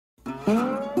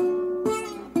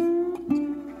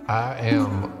I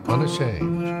am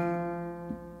unashamed.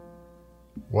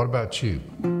 What about you?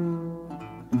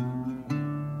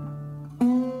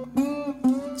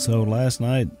 So last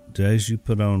night, Jace, you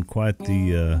put on quite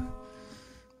the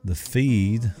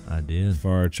feed. I did.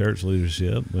 For our church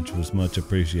leadership, which was much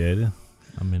appreciated.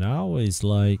 I mean, I always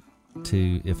like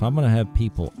to, if I'm going to have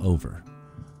people over,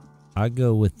 I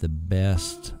go with the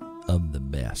best of the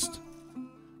best.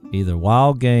 Either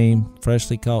wild game,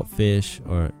 freshly caught fish,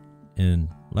 or in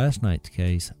last night's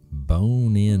case,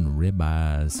 bone-in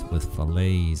ribeyes with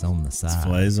fillets on the side.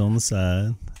 Fillets on the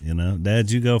side, you know. Dad,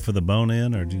 did you go for the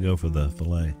bone-in or did you go for the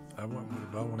fillet? I went with the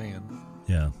bone-in.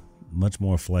 Yeah, much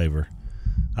more flavor.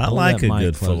 I like a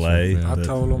good fillet. I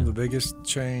told them the biggest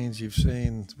change you've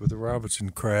seen with the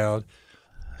Robertson crowd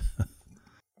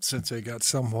since they got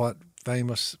somewhat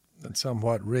famous and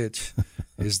somewhat rich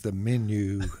is the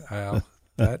menu, Al.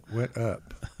 That went up.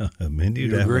 Menu,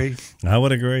 you agree? I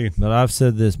would agree. But I've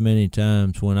said this many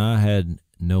times. When I had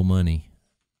no money,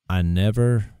 I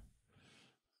never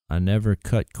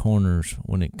cut corners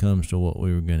when it comes to what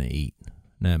we were going to eat.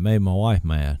 Now, it made my wife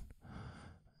mad,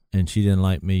 and she didn't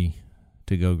like me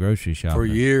to go grocery shopping. For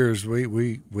years,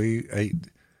 we ate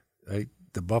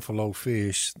the buffalo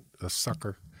fish, a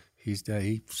sucker. He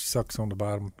sucks on the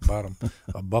bottom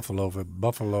a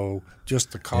buffalo,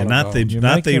 just the collarbone.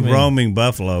 Not the roaming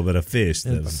buffalo, but a fish.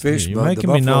 A fish. You're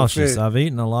making me nauseous. I've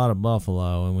eaten a lot of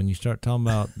buffalo, and when you start talking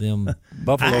about them,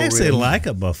 buffalo I actually ribs. like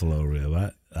a buffalo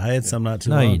rib. I had some not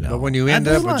too long ago. But when you end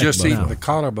up with just eating the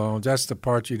collarbones, that's the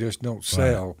part you just don't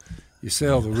sell. Right. You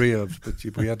sell the ribs, but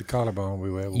if we had the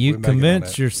collarbone, you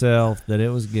convinced yourself that it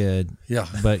was good. Yeah.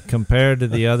 But compared to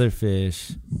the other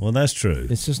fish, well, that's true.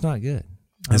 It's just not good.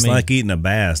 It's like eating a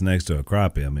bass next to a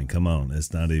crappie. I mean, come on,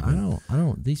 it's not even. I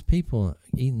don't. These people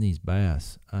eating these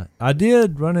bass. I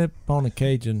did run up on a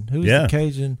Cajun. Who's the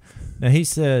Cajun? Now he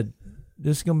said,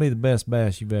 "This is gonna be the best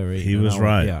bass you've ever eaten." He was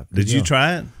right. Yeah, did you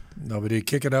try it? No, but did he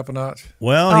kick it up a notch?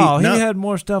 Well, he had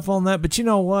more stuff on that. But you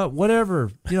know what? Whatever.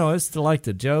 It's like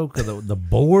the joke of the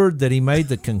board that he made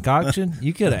the concoction.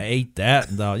 You could have ate that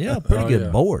and thought, pretty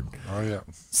good board. Oh yeah.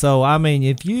 So I mean,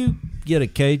 if you get a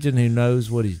Cajun who knows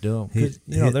what he's doing,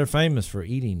 because they're famous for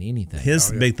eating anything.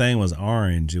 His big thing was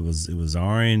orange. It was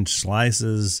orange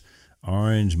slices,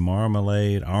 orange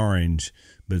marmalade, orange.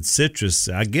 But citrus,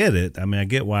 I get it. I mean, I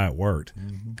get why it worked.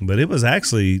 Mm-hmm. But it was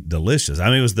actually delicious. I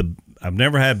mean, I've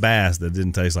never had bass that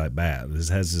didn't taste like bass.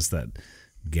 It has just that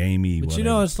gamey. But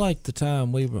whatever. It's like the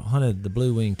time we hunted the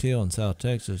blue-winged teal in South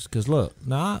Texas. Because look,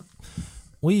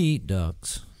 we eat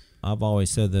ducks. I've always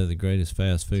said they're the greatest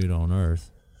fast food on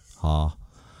earth.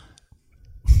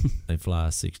 They fly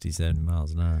 60, 70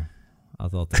 miles an hour. I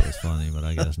thought that was funny, but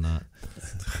I guess not.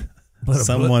 But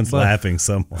someone's laughing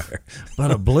somewhere.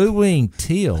 But a blue-winged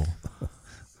teal,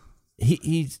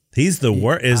 he's the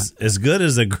worst. As good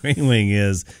as a green wing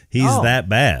is, he's that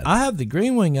bad. I have the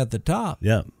green wing at the top.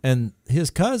 Yeah. And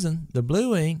his cousin, the blue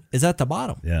wing, is at the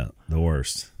bottom. Yeah, the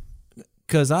worst.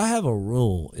 Because I have a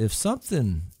rule. If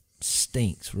something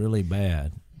stinks really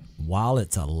bad while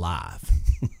it's alive,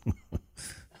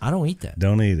 I don't eat that.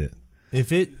 Don't eat it.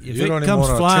 If it comes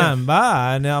flying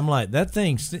by, and I'm like, that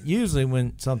thing, usually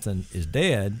when something is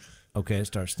dead, okay, it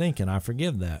starts stinking. I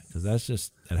forgive that because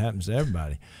that happens to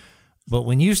everybody. But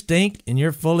when you stink and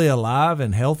you're fully alive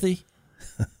and healthy,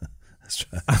 that's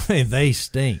right. I mean, they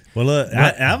stink. Well, look,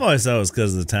 I've always thought it was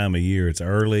because of the time of year. It's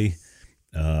early.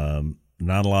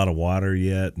 Not a lot of water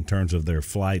yet in terms of their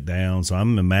flight down. So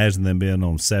I'm imagining them being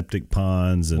on septic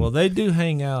ponds. Well, they do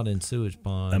hang out in sewage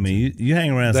ponds. I mean, you hang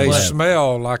around. They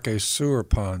smell like a sewer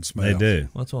pond smell. They do.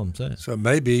 That's what I'm saying. So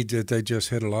maybe that they just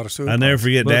hit a lot of sewer ponds. I never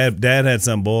forget, Dad had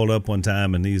something boiled up one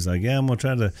time, and he's like, I'm going to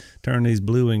try to turn these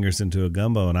blue wingers into a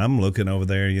gumbo. And I'm looking over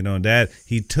there, and Dad,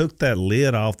 he took that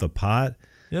lid off the pot.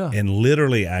 Yeah. And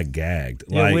literally, I gagged.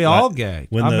 Yeah, we all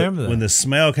gagged. I remember that. When the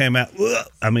smell came out,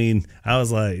 I mean, I was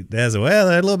like, Dad said, well,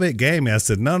 they're a little bit gamey. I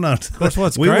said, no. Of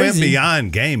course, we went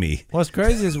beyond gamey. What's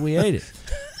crazy is we ate it.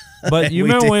 But you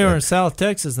remember when we were in South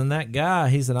Texas, and that guy,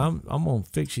 he said, I'm going to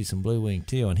fix you some blue-winged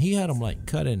teal. And he had them,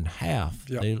 cut in half.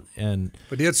 Yeah.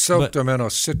 But he had soaked them in a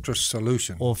citrus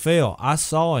solution. Well, Phil, I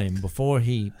saw him before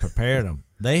he prepared them.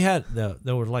 They had,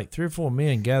 there were 3 or 4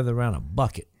 men gathered around a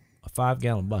bucket, a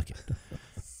 5-gallon bucket.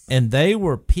 And they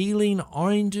were peeling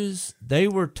oranges. They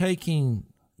were taking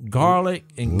garlic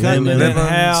and cutting it in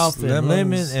half and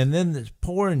lemon, and then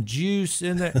pouring juice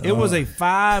in there. It was a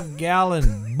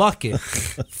 5-gallon bucket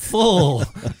full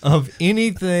of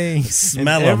anything and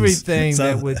everything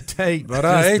that would take. But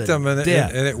I ate them, and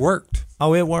it worked.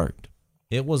 Oh, it worked.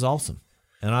 It was awesome.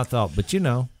 And I thought,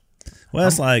 well,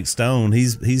 it's like Stone.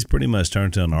 He's pretty much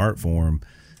turned to an art form.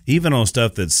 even on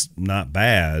stuff that's not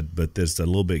bad, but that's a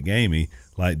little bit gamey,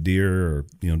 like deer or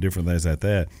different things like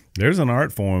that. There's an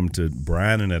art form to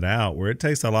brining it out where it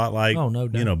tastes a lot like no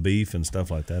doubt. Beef and stuff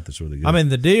like that. That's really good. I mean,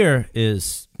 the deer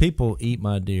is, people eat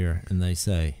my deer and they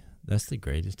say, that's the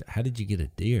greatest. How did you get a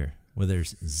deer where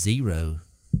there's zero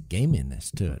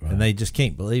gaminess to it? Right. And they just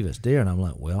can't believe it's deer. And I'm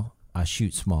like, well, I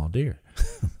shoot small deer.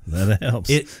 That helps.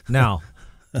 Now,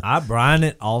 I brine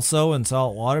it also in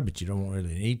salt water, but you don't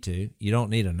really need to. You don't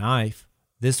need a knife.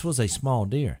 This was a small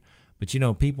deer. But,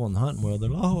 people in the hunting world, they're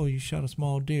like, oh, you shot a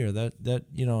small deer. That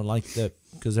like that,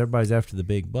 because everybody's after the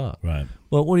big buck. Right.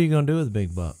 Well, what are you going to do with the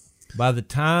big buck? By the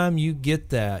time you get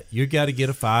that, you got to get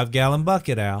a 5-gallon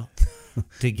bucket out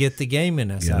to get the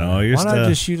gaminess out of it. Why not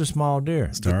just shoot a small deer?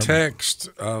 The text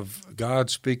of God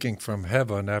speaking from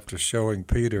heaven after showing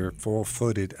Peter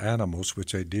 4-footed animals,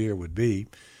 which a deer would be,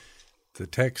 the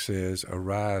text says,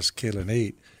 arise, kill, and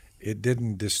eat. It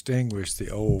didn't distinguish the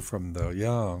old from the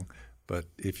young. But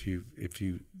if you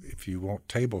want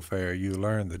table fare, you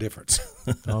learn the difference.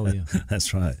 Oh yeah,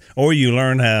 that's right. Or you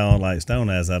learn how, like Stone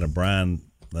has, how to brine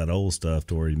that old stuff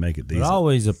to where you make it decent. But I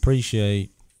always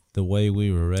appreciate the way we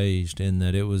were raised, in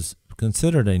that it was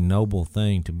considered a noble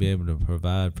thing to be able to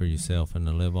provide for yourself and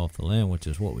to live off the land, which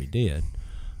is what we did.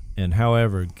 And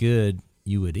however good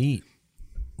you would eat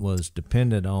was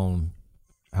dependent on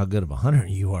how good of a hunter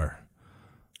you were.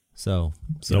 So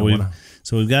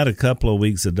we've got a couple of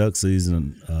weeks of duck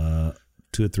season,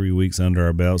 2 or 3 weeks under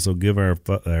our belt. So give our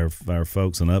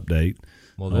folks an update.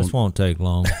 Well, this won't take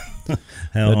long.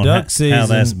 The duck season, how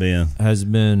that's been has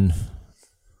been.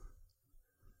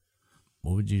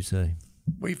 What would you say?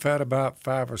 We've had about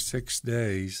 5 or 6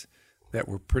 days that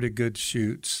were pretty good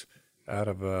shoots out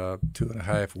of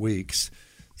 2.5 weeks.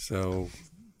 So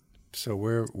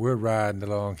we're riding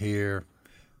along here,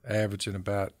 averaging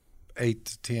about 8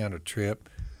 to 10 a trip.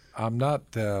 I'm not.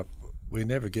 We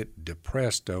never get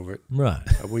depressed over it. Right.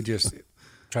 We just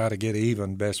try to get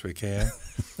even best we can.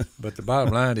 But the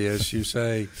bottom line is, you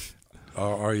say,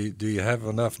 do you have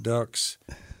enough ducks?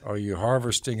 Are you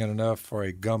harvesting enough for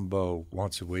a gumbo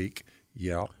once a week?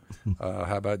 Yeah.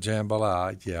 How about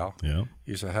jambalaya? Yeah. Yeah.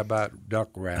 You say, how about duck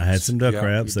wraps? I had some duck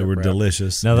wraps. They were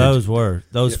delicious. Now those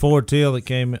 4 teal that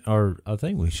came, or I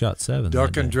think we shot 7.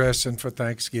 Duck and dressing for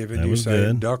Thanksgiving. That you was say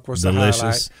good. Duck was delicious. The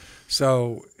highlight.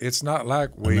 So it's not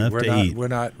like we're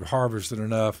not harvesting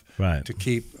enough to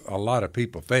keep a lot of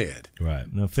people fed. Right.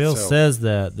 Now Phil says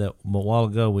that a while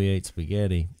ago we ate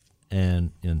spaghetti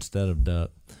and instead of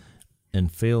duck, and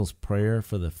Phil's prayer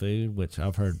for the food, which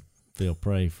I've heard Phil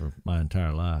pray for my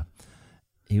entire life.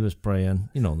 He was praying,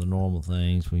 the normal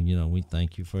things. We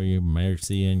thank you for your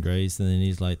mercy and grace. And then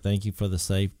he's like, thank you for the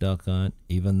safe duck hunt,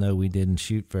 even though we didn't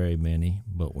shoot very many,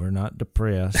 but we're not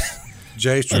depressed.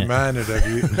 Jace reminded of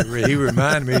you. He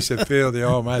reminded me. He said, "Phil, the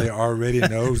Almighty already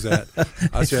knows that."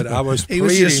 I said, "I was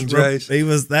pleading,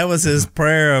 Jace." That was his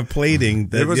prayer of pleading.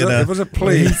 That, it was a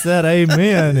plea. He said,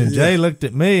 "Amen," and Jay looked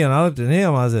at me, and I looked at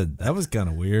him. I said, "That was kind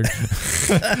of weird."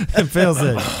 And Phil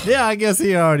said, "Yeah, I guess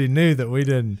he already knew that we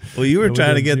didn't." Well, you were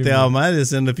trying to get the Almighty to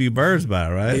send a few birds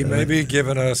by, right? He may be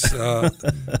giving us, so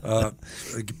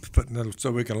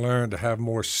we can learn to have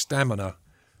more stamina.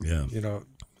 Yeah.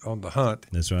 On the hunt.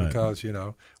 That's right. Because,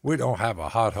 we don't have a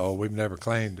hot hole. We've never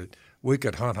claimed it. We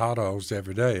could hunt hot holes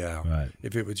every day, Al, right,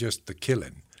 if it was just the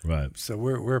killing. Right. So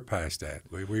we're past that.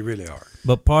 We really are.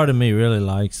 But part of me really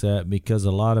likes that, because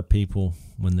a lot of people,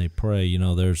 when they pray,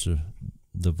 there's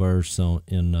the verse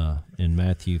in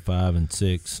Matthew 5 and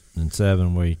 6 and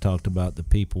 7 where he talked about the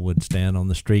people would stand on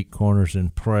the street corners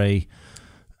and pray,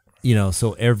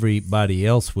 so everybody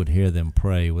else would hear them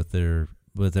pray with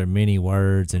their many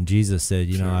words. And Jesus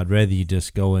said, Sure. I'd rather you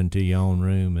just go into your own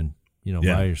room and, Yeah.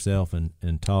 by yourself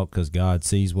and talk, because God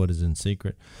sees what is in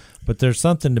secret. But there's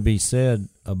something to be said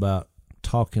about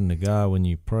talking to God when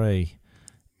you pray,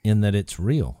 in that it's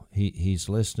real. He's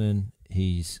listening.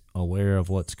 He's aware of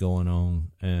what's going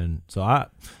on. And so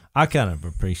I kind of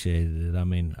appreciated it. I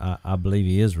mean, I believe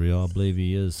he is real. I believe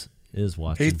he is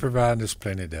watching. He's providing us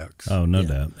plenty of ducks. Oh, no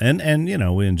doubt. And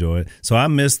we enjoy it. So I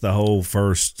missed the whole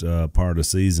first part of the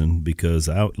season because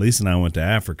Lisa and I went to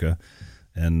Africa,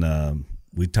 and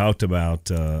we talked about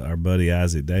our buddy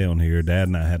Isaac Day on here. Dad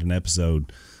and I had an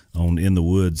episode on In the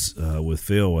Woods with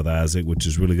Phil with Isaac, which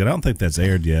is really good. I don't think that's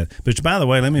aired yet. But by the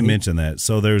way, let me mention that.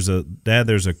 So there's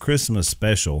a Christmas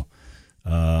special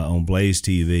on Blaze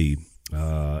TV,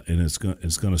 and it's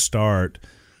going to start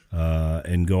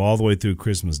and go all the way through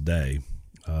Christmas Day.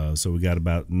 So we got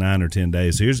about 9 or 10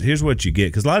 days. So here's what you get,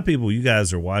 because a lot of people, you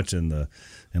guys are watching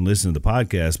and listening to the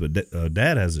podcast, but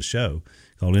Dad has a show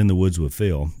called In the Woods with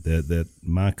Phil that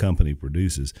my company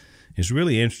produces, It's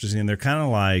really interesting. They're kind of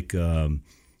like,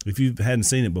 if you hadn't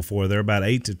seen it before, they're about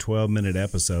 8 to 12-minute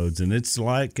episodes, and it's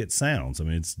like it sounds. I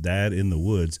mean, it's Dad in the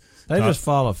woods. They just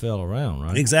follow Phil around,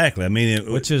 right? Exactly. I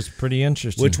mean, which is pretty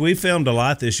interesting. Which we filmed a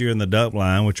lot this year in the duck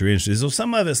line, which are interesting. So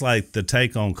some of it's like the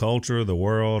take on culture, the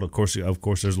world. Of course,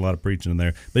 there's a lot of preaching in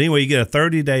there. But anyway, you get a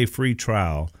 30-day free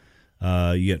trial.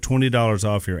 You get $20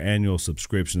 off your annual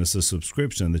subscription. It's a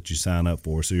subscription that you sign up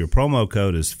for. So your promo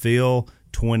code is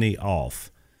Phil20off.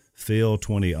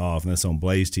 Phil20off, and that's on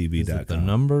blazetv.com. Is it the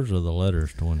numbers or the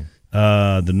letters 20?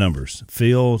 The numbers.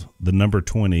 Phil, the number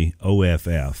 20,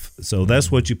 OFF. So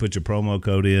that's what you put your promo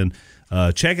code in.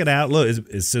 Check it out. Look,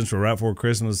 it's since we're right before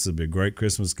Christmas, it'll be a great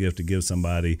Christmas gift to give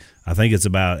somebody. I think it's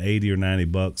about $80 or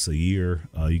 $90 a year.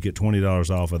 You get $20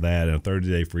 off of that and a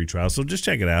 30-day free trial. So just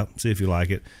check it out. See if you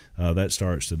like it. That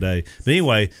starts today. But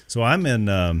anyway, so I'm in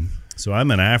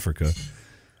Africa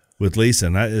with Lisa,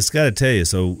 and it's got to tell you.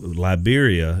 So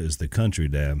Liberia is the country,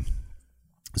 Dad.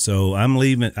 So I'm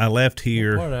leaving. I left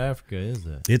here. What part of Africa is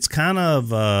that? It's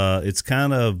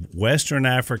kind of Western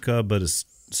Africa, but it's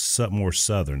something more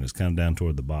southern. It's kind of down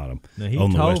toward the bottom. Now, he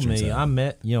on the told western me, side. I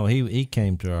met, he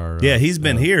came to our he's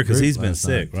been here because group he's been last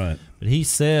sick, night. right? But he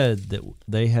said that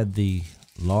they had the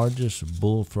largest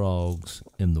bullfrogs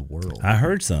in the world. I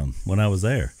heard some when I was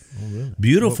there. Oh, really?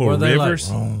 Beautiful Were they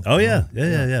rivers. like,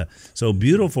 yeah. So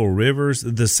beautiful rivers.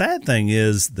 The sad thing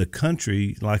is the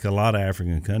country, like a lot of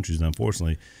African countries,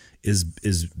 unfortunately, is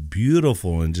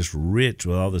beautiful and just rich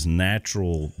with all this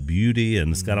natural beauty,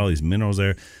 and it's got all these minerals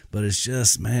there. But it's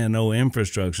just, man, no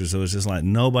infrastructure. So it's just like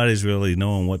nobody's really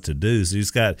knowing what to do. So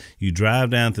you drive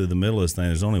down through the middle of this thing.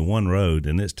 There's only one road,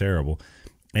 and it's terrible.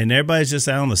 And everybody's just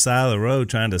out on the side of the road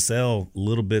trying to sell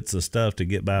little bits of stuff to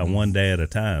get by one day at a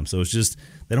time. So it's just,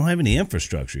 they don't have any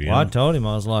infrastructure. You know? I told him,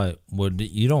 I was like, well,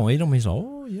 you don't eat them? He's like,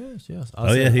 oh, yes. He loves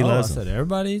I them. said,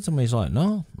 everybody eats them? He's like,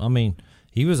 no. I mean,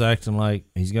 he was acting like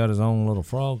he's got his own little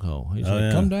frog hole. He's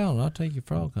like, come down, I'll take your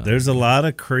frog hole. There's a lot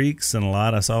of creeks and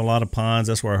I saw a lot of ponds.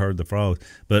 That's where I heard the frogs.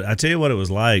 But I tell you what it was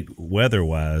like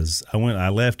weather-wise. I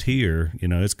left here,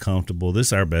 it's comfortable. This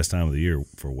is our best time of the year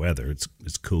for weather. It's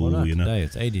cool, well, not today,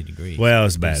 it's 80 degrees. Well,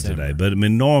 it's bad December. today, but I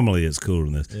mean, normally it's cooler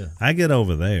than this. Yeah. I get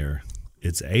over there,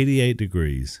 it's 88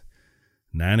 degrees,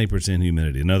 90%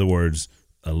 humidity. In other words,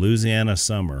 a Louisiana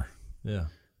summer. Yeah.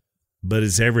 But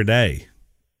it's every day.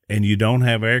 And you don't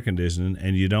have air conditioning,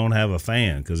 and you don't have a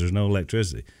fan because there's no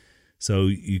electricity. So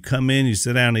you come in, you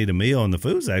sit down and eat a meal, and the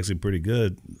food's actually pretty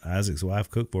good. Isaac's wife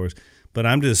cooked for us. But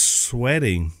I'm just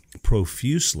sweating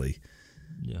profusely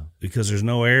because there's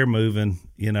no air moving.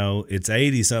 It's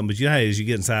 80-something, but as you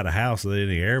get inside a house without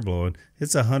any air blowing,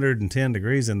 it's 110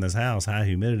 degrees in this house, high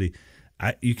humidity.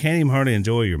 You can't even hardly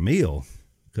enjoy your meal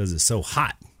because it's so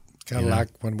hot. Kind of like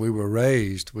when we were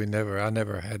raised, I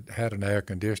never had an air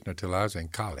conditioner till I was in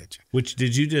college. Which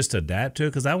did you just adapt to?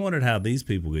 Because I wondered how these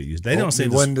people get used. They don't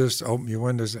seem open your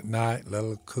windows at night, let a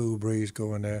little cool breeze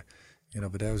go in there,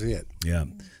 but that was it. Yeah,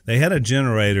 they had a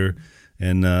generator,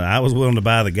 and I was willing to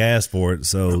buy the gas for it.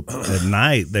 So at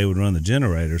night they would run the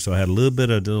generator. So I had a little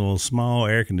bit of the little small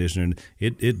air conditioner, and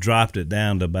it dropped it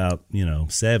down to about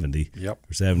 70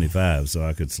 or 75, so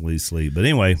I could sleep. But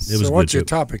anyway, it was good. So what's your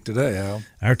topic today, Al?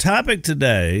 Our topic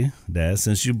today, Dad,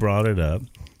 since you brought it up,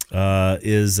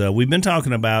 is we've been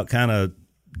talking about kind of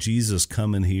Jesus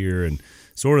coming here and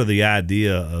sort of the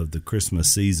idea of the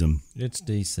Christmas season. It's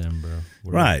December.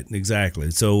 Right,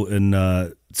 exactly. So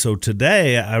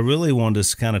today I really wanted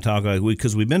to kind of talk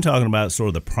because we've been talking about sort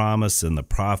of the promise and the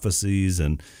prophecies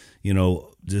and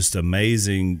just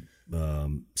amazing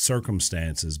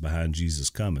circumstances behind Jesus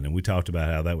coming. And we talked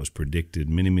about how that was predicted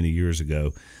many, many years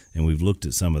ago, and we've looked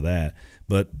at some of that.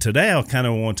 But today I kind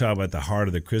of want to talk about the heart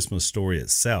of the Christmas story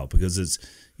itself, because it's,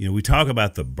 we talk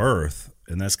about the birth,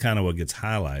 and that's kind of what gets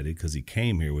highlighted because he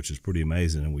came here, which is pretty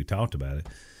amazing, and we talked about it.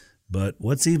 But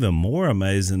what's even more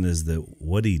amazing is that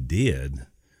what he did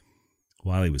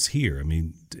while he was here. I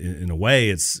mean, in a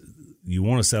way, you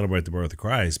want to celebrate the birth of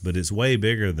Christ, but it's way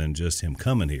bigger than just him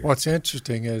coming here. What's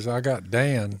interesting is I got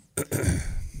Dan,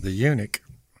 the eunuch.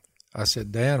 I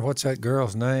said, Dan, what's that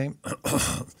girl's name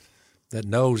that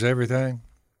knows everything?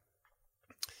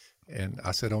 And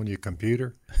I said, on your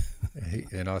computer.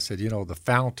 And I said, the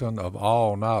fountain of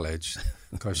all knowledge,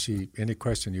 because any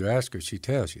question you ask her, she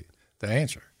tells you the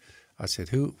answer. I said,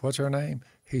 what's her name?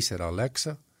 He said,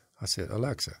 Alexa. I said,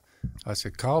 Alexa. I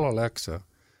said, call Alexa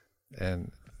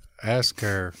and ask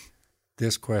her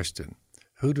this question.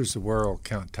 Who does the world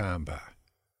count time by?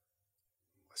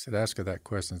 I said, ask her that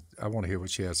question. I want to hear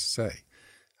what she has to say.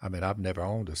 I mean, I've never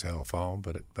owned a cell phone,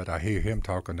 but I hear him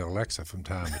talking to Alexa from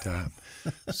time to time.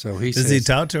 So he Does says, he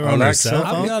talk to her on her cell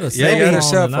phone? I've got a Yeah, cell he got a phone,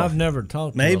 cell and phone. I've never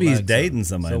talked to Maybe he's Alexa. dating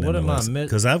somebody. So what am I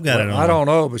Because I've got it on. I don't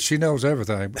know, but she knows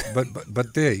everything.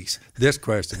 But this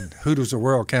question: who does the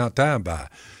world count time by?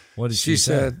 What did She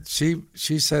said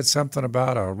she said something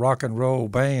about a rock and roll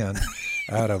band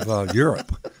out of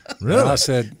Europe. Really? And I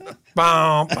said,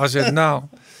 "Bomb." I said, "No."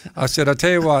 I said, "I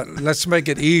tell you what, let's make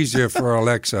it easier for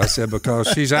Alexa." I said, because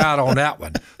she's out on that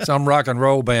one. Some rock and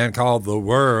roll band called The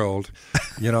World,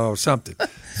 something.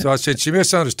 So I said, she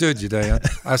misunderstood you, Dan.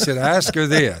 I said, ask her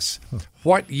this: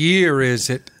 what year is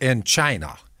it in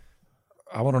China?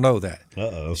 I want to know that.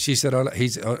 Uh-oh. She said,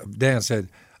 Dan said,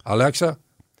 Alexa,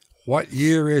 what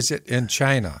year is it in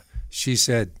China? She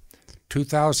said,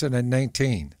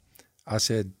 2019. I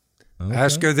said,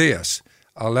 ask her this: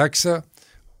 Alexa,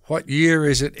 what year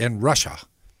is it in Russia?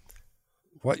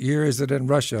 What year is it in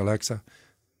Russia, Alexa?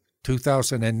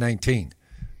 2019.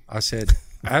 I said,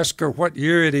 ask her what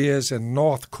year it is in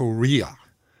North Korea.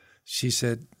 She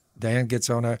said, Dan gets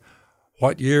on her,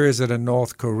 what year is it in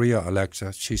North Korea,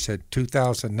 Alexa? She said,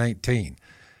 2019.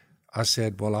 I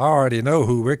said, well, I already know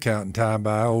who we're counting time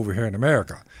by over here in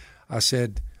America. I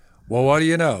said, well, what do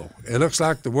you know? It looks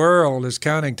like the world is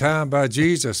counting time by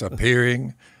Jesus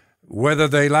appearing, whether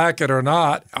they like it or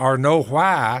not, or know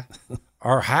why,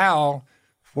 or how,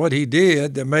 what he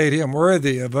did that made him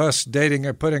worthy of us dating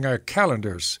or putting our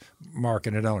calendars,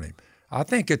 marking it on him. I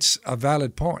think it's a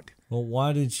valid point. Well,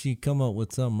 why did she come up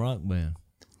with some rock band?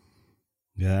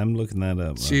 Yeah, I'm looking that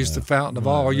up. She's the now. fountain of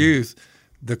all youth.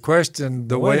 The question,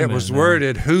 the Wait way a it was minute now.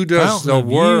 worded, who does Fountain the of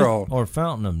Youth world? or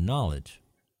Fountain of Knowledge?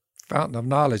 Fountain of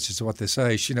knowledge is what they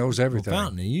say. She knows Well, everything.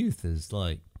 Fountain of Youth is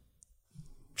like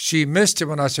She missed it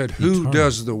when I said, who Eternal.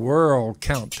 does the world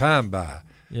count time by?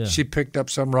 Yeah. She picked up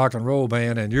some rock and roll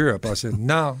band in Europe. I said,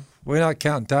 no, we're not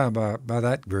counting time by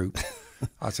that group.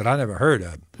 I said, I never heard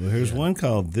of it. Well, here's one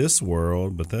called This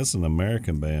World, but that's an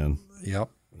American band Yep.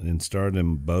 and started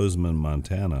in Bozeman,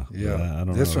 Montana. But Yeah. I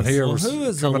don't This know. one here Well, was who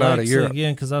is coming out of Alexa Europe.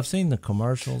 again? Because I've seen the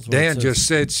commercials. where it Dan says- just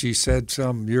said she said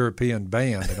some European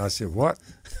band, and I said, what?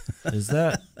 Is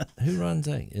that who runs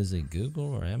that? Is it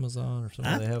Google or Amazon or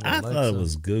something? They have I Alexa. thought it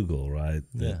was Google, right?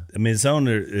 Yeah. I mean, it's on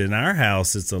there, in our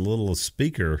house. It's a little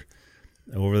speaker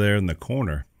over there in the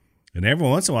corner, and every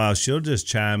once in a while she'll just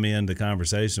chime in the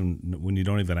conversation when you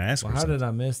don't even ask Well, her. how something. did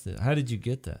I miss it? How did you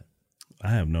get that? I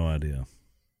have no idea.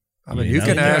 I mean, You you know,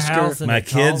 can in your ask her. house and My it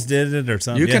kids talks? did it or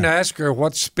something. You can Yeah. ask her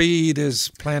what speed is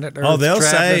planet Earth they'll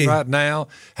traveling say- right now.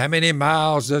 How many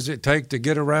miles does it take to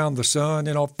get around the sun?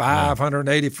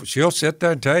 580. She'll sit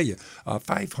there and tell you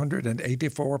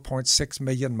 584.6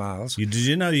 million miles. Did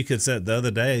you know you could set the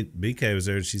other day? BK was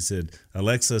there. And she said,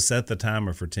 "Alexa, set the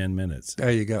timer for 10 minutes."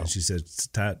 There you go. And she said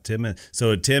 10 minutes.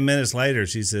 So 10 minutes later,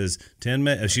 she says 10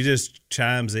 minutes. She just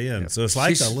chimes in. So it's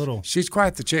like a little. She's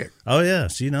quite the chick. Oh yeah,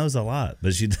 she knows a lot,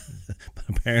 but she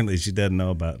apparently she doesn't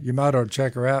know about. You might ought to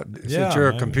check her out. Since Yeah, you're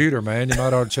a maybe. computer man, you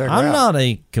might ought to check her I'm out. not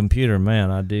a computer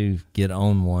man. I do get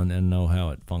on one and know how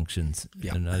it functions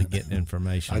Yeah. and get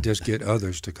information. I just get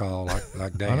others to call like I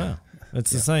Dan. know.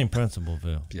 It's the same principle,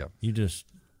 Phil. Yeah. You just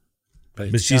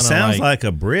But she kinda sounds like- like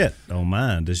a Brit on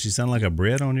mine. Does she sound like a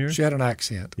Brit on yours? She had an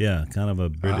accent. Yeah, kind of a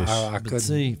British. I But couldn't.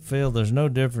 see, Phil, there's no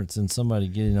difference in somebody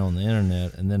getting on the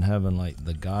internet and then having like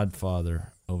the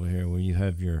Godfather over here, where you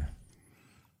have your,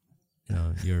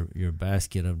 your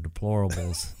basket of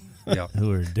deplorables Yeah.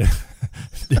 who are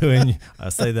doing. I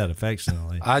say that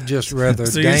affectionately. I'd just rather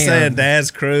so Dan. you're saying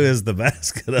Dad's crew is the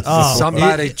basket of Oh.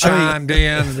 Somebody I mean- chimed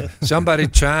in. Somebody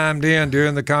chimed in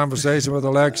during the conversation with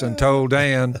Alexa and told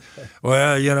Dan,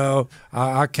 "Well,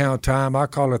 I count time. I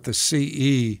call it the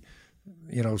CE,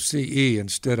 CE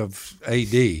instead of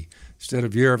AD, instead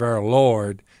of Year of Our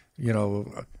Lord.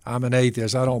 I'm an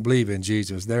atheist. I don't believe in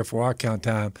Jesus. Therefore, I count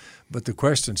time. But the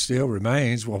question still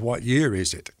remains: well, what year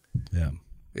is it? Yeah.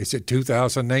 Is it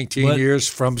 2019 What- years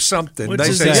from something? Which They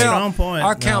is say, a yeah, strong point.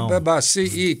 I count No. that by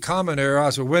CE, Common Era. I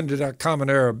said, when did that Common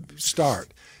Era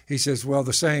start? He says, well,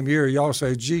 the same year y'all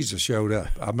say Jesus showed up.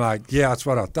 I'm like, yeah, that's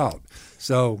what I thought.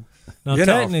 So, Now, you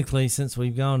know, technically, since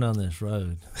we've gone down this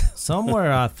road,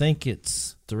 somewhere I think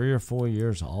it's 3 or 4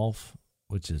 years off,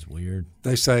 which is weird.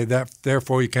 they say that,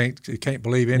 therefore you can't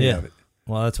believe any Yeah. of it.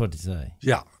 Well, that's what they say.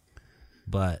 Yeah.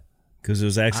 But Because it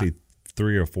was actually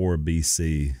 3 or 4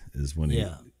 BC is when he.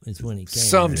 yeah, it's when he came.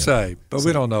 Some say, but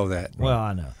we don't know that. Well,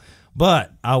 I know.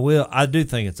 But I do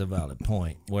think it's a valid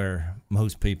point where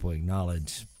most people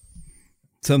acknowledge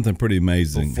Something pretty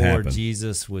amazing before happened.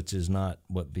 Jesus, which is not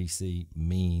what BC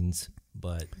means,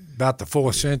 but About the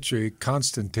 4th century,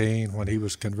 Constantine, when he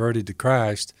was converted to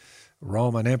Christ,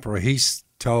 Roman emperor, he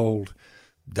told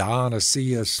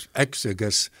Dionysius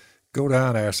Exiguus, go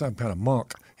down there, some kind of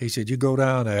monk. He said, you go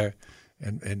down there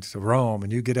and to Rome,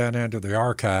 and you get down there into the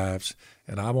archives,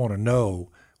 and I want to know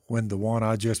when the one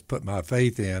I just put my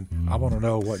faith in, I want to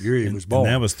know what year he was born.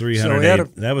 And that was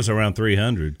 300. That was around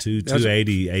 300,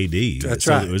 280 A.D. That's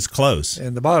so right. It was close.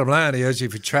 And the bottom line is,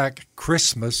 if you track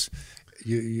Christmas,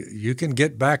 you can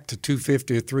get back to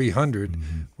 250 or 300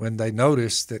 when they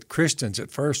noticed that Christians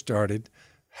at first started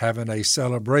having a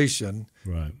celebration,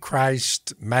 Right.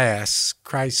 Christ Mass,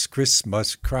 Christ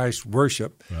Christmas, Christ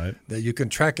worship, Right. that you can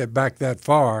track it back that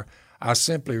far. I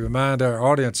simply remind our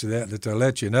audience of that to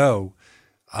let you know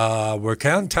we're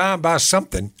counting time by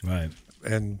something. Right.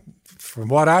 And from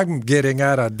what I'm getting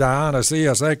out of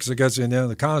Dionysius Exiguus and then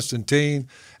the Constantine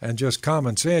and just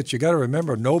common sense, you got to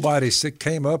remember nobody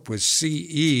came up with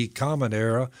CE, Common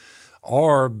Era,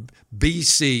 or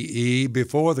BCE,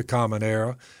 before the Common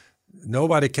Era.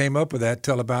 Nobody came up with that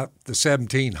till about the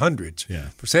 1700s. Yeah.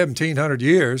 For 1700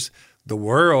 years, the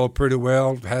world pretty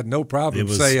well had no problem It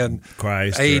was saying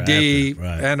Christ or AD, after,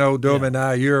 right. Anno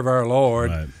Domini, year of our Lord,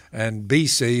 Right. and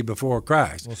BC, before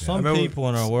Christ. Well, some people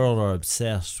in our world are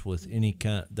obsessed with any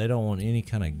kind. They don't want any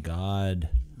kind of God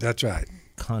That's right.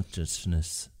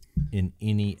 consciousness in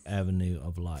any avenue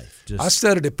of life. I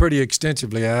studied it pretty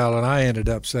extensively, Al, and I ended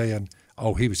up saying,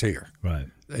 oh, he was here. Right.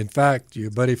 In fact,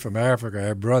 your buddy from Africa,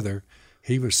 our brother,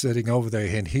 he was sitting over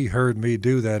there, and he heard me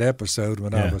do that episode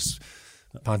when I Yeah. was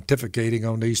pontificating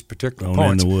on these particular On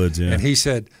points. In the Woods, yeah. And he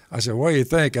said, I said, what do you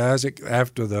think, Isaac,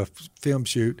 after the film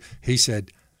shoot? He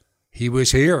said, he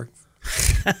was here.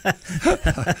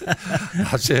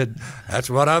 I said, that's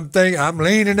what I'm thinking. I'm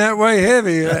leaning that way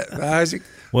heavy, Isaac.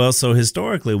 Well, so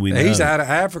historically we know. He's out of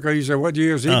Africa. He said, what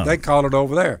year is he? Oh. They call it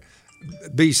over there,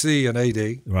 BC and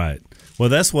AD. Right. Well,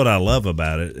 that's what I love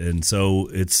about it. And so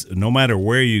it's no matter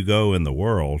where you go in the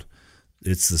world,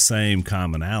 it's the same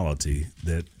commonality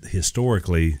that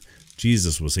historically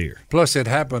Jesus was here. Plus, it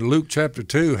happened. Luke chapter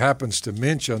 2 happens to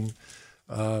mention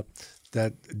that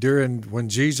when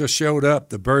Jesus showed up,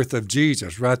 the birth of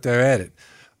Jesus, right there at it,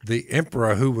 the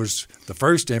emperor, who was the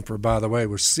first emperor, by the way,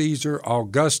 was Caesar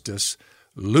Augustus.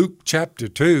 Luke chapter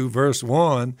 2, verse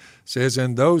 1 says,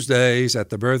 in those days at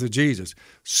the birth of Jesus.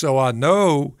 So I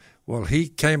know, well, he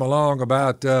came along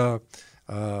about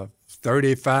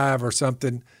 35 or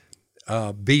something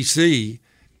BC,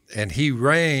 and he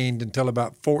reigned until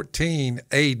about 14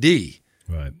 AD.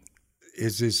 Right.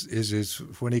 Is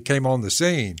when he came on the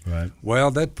scene. Right.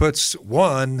 Well, that puts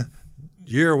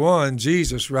year one,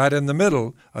 Jesus right in the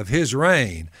middle of his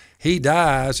reign. He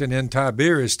dies, and then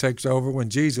Tiberius takes over when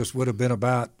Jesus would have been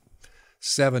about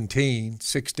 16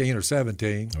 or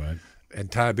 17. Right. And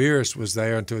Tiberius was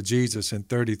there until Jesus in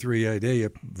 33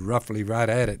 AD, roughly right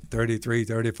at it, 33,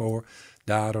 34,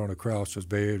 died on a cross, was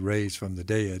buried, raised from the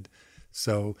dead.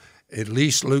 So at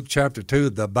least Luke chapter 2,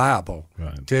 the Bible,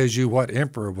 Right. tells you what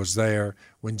emperor was there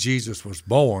when Jesus was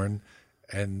born,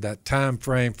 and that time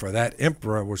frame for that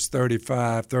emperor was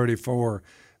 35, 34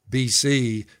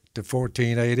 BC to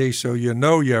 14 AD. So you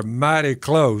know you're mighty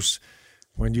close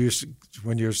when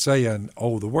you're saying,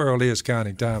 "Oh, the world is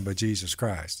counting time by Jesus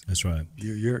Christ." That's right.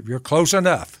 You're close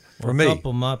enough for me. A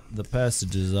couple of the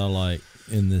passages I like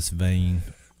in this vein,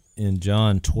 in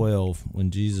John 12,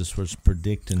 when Jesus was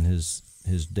predicting his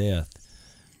death,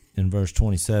 in verse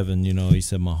 27, he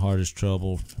said, "My heart is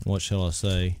troubled. What shall I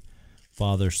say?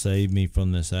 Father, save me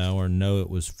from this hour. No, it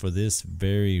was for this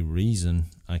very reason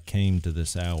I came to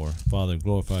this hour. Father,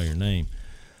 glorify your name."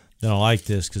 Then I like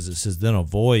this because it says, "Then a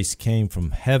voice came from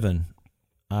heaven.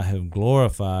 I have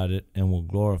glorified it and will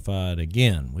glorify it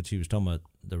again," which he was talking about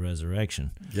the resurrection.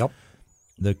 Yep.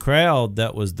 The crowd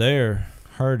that was there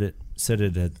heard it, said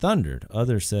it had thundered.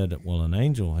 Others said, well, an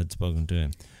angel had spoken to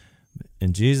him.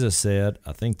 And Jesus said,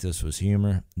 I think this was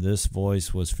humor, "This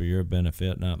voice was for your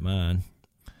benefit, not mine."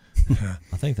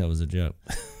 I think that was a joke.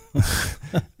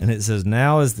 And it says,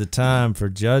 "Now is the time for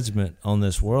judgment on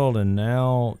this world, and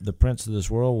now the prince of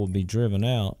this world will be driven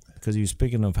out," because he was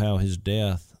speaking of how his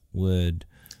death would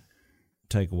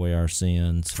take away our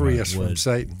sins. Free us from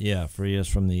Satan. Yeah, free us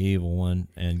from the evil one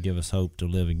and give us hope to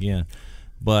live again.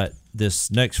 But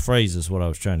this next phrase is what I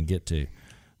was trying to get to.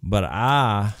 "But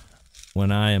I,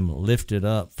 when I am lifted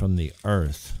up from the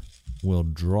earth, will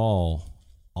draw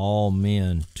all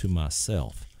men to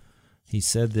myself." He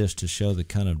said this to show the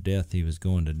kind of death he was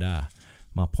going to die.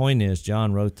 My point is,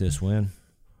 John wrote this when?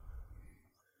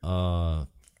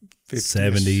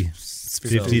 50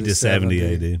 to 70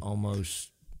 AD.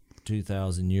 Almost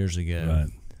 2,000 years ago. Right.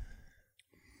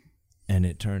 And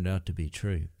it turned out to be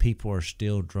true. People are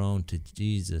still drawn to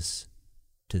Jesus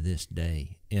to this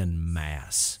day in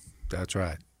mass. That's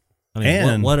right. I mean,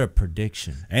 And- what a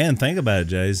prediction. And think about it,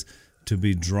 Jays, to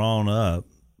be drawn up,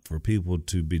 for people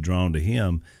to be drawn to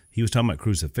him, he was talking about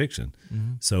crucifixion.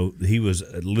 So he was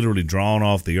literally drawn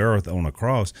off the earth on a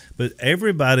cross. But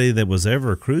everybody that was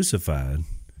ever crucified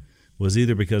was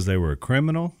either because they were a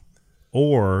criminal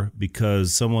or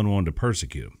because someone wanted to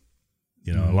persecute them.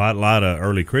 You know, a lot of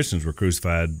early Christians were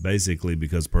crucified basically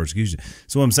because of persecution.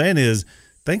 So what I'm saying is,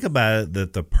 think about it,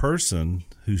 that the person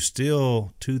who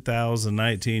still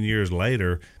 2019 years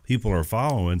later people are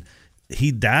following,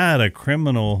 he died a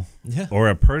criminal or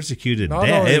a persecuted Not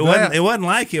death. only that- It wasn't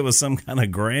like it was some kind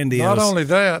of grandiose. Not only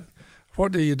that,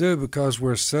 what do you do because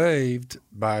we're saved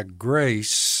by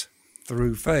grace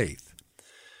through faith?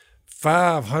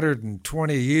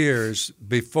 520 years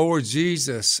before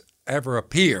Jesus ever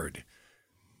appeared.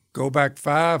 Go back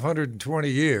 520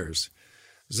 years.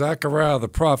 Zechariah the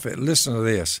prophet, listen to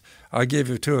this. I'll give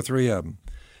you 2 or 3 of them.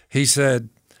 He said,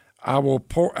 I will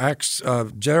pour,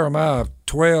 Jeremiah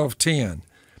 12:10,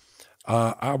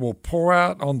 I will pour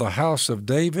out on the house of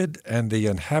David and the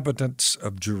inhabitants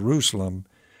of Jerusalem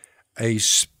a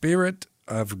spirit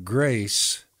of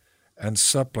grace and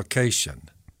supplication.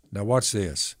 Now watch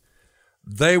this.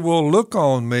 They will look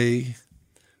on me,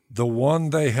 the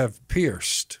one they have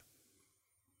pierced,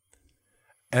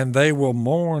 and they will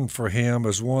mourn for him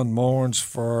as one mourns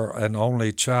for an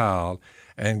only child,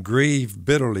 and grieve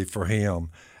bitterly for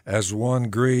him as one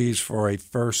grieves for a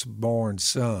firstborn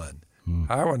son.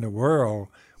 How in the world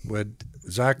would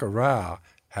Zechariah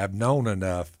have known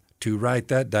enough to write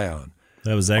that down?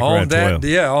 That was Zechariah 12.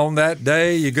 On that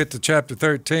day, you get to chapter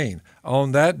 13.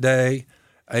 On that day,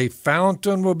 a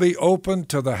fountain will be opened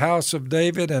to the house of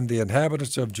David and the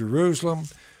inhabitants of Jerusalem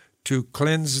to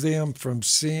cleanse them from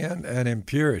sin and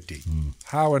impurity.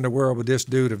 How in the world would this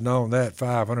dude have known that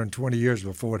 520 years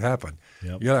before it happened?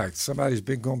 Yep. You're like, somebody's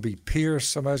been going to be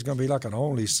pierced, somebody's going to be like an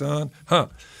only son.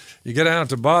 You get down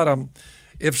to the bottom.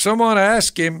 If someone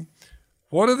asks him,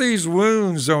 what are these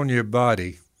wounds on your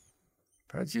body?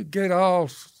 How'd you get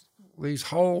all these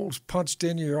holes punched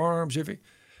in your arms?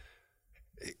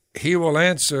 He will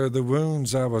answer, the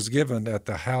wounds I was given at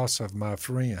the house of my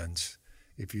friends.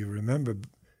 If you remember,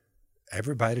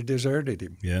 everybody deserted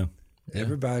him. Yeah.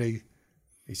 Everybody,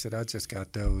 he said, I just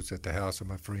got those at the house of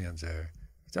my friends there.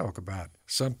 Talk about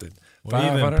something. Well,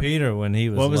 even 500 Peter, when he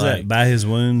was What was like, that? By his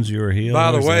wounds you were healed?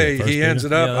 By the What was way, that? First he ends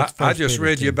Peter? it Yeah, up. that's I 1 just Peter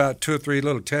read you 2. about 2 or 3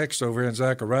 little texts over in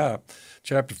Zechariah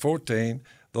chapter 14.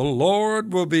 The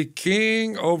Lord will be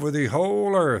king over the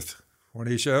whole earth when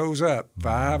he shows up,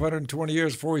 520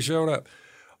 years before he showed up.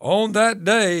 On that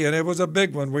day, and it was a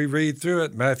big one, we read through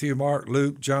it, Matthew, Mark,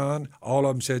 Luke, John, all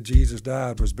of them said Jesus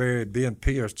died, was buried, being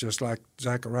pierced, just like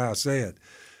Zechariah said.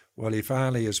 Well, he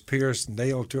finally is pierced,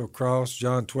 nailed to a cross.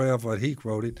 John 12, what he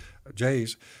quoted,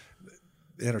 Jay's,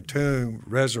 in a tomb,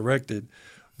 resurrected.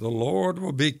 The Lord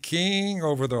will be king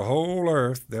over the whole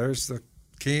earth. There's the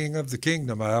king of the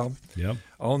kingdom, Al. Yep.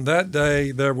 On that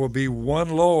day, there will be one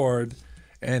Lord,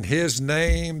 and his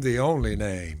name the only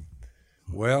name.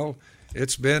 Well,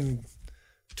 it's been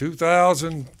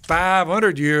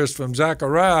 2,500 years from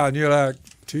Zechariah, and you're like,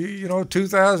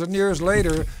 2,000 years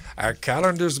later, our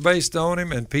calendar's based on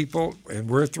him, and people, and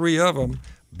we're 3 of them,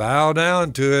 bow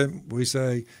down to him. We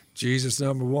say, Jesus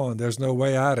number 1. There's no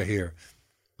way out of here.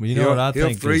 well, you know what I He'll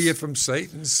think free is, you from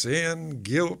Satan, sin,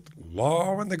 guilt,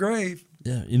 law, and the grave.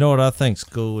 Yeah, you know what I think's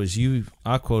cool is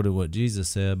I quoted what Jesus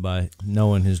said by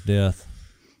knowing his death.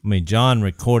 I mean, John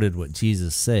recorded what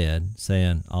Jesus said,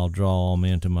 saying, I'll draw all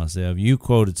men to myself. You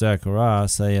quoted Zechariah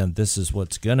saying, this is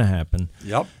what's going to happen.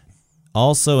 Yep.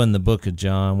 Also in the book of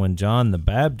John, when John the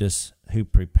Baptist, who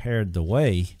prepared the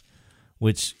way,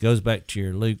 which goes back to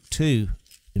your Luke 2,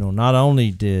 not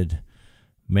only did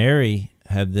Mary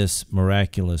have this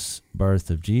miraculous birth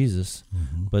of Jesus,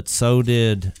 but so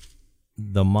did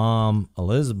the mom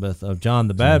Elizabeth of John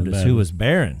the Baptist, who was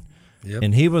barren. Yep.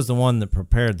 And he was the one that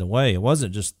prepared the way. It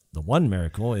wasn't just the one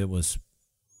miracle. It was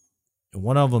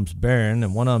one of them's barren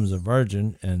and one of them's a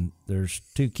virgin, and there's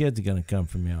 2 kids going to come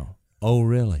from y'all. Oh,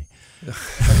 really?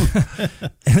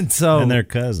 And their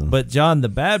cousin. But John the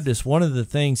Baptist, one of the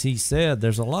things he said,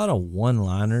 there's a lot of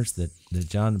one-liners that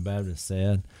John the Baptist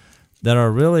said that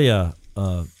are really a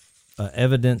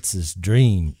evidence's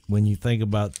dream when you think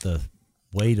about the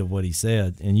weight of what he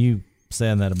said. And you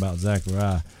saying that about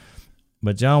Zechariah.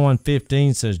 But John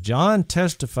 1:15 says, John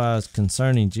testifies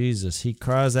concerning Jesus. He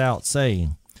cries out,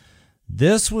 saying,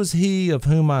 this was he of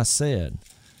whom I said,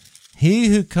 he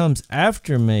who comes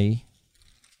after me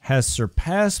has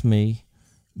surpassed me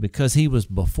because he was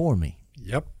before me.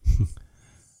 Yep.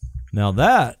 Now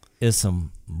that is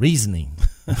some reasoning.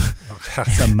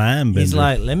 It's a mind bender. He's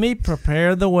like, let me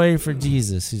prepare the way for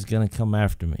Jesus who's going to come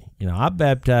after me. You know, I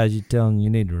baptize you telling you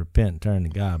need to repent and turn to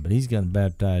God, but he's going to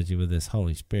baptize you with this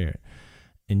Holy Spirit.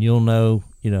 And you'll know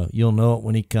it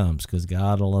when he comes because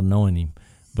God will anoint him.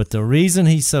 But the reason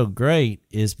he's so great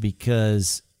is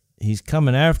because he's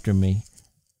coming after me,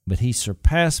 but he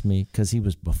surpassed me because he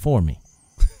was before me.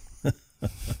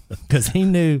 Because he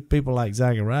knew people like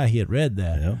Zechariah, he had read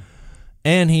that. Yeah.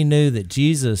 And he knew that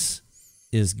Jesus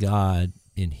is God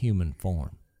in human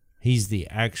form. He's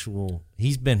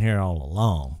been here all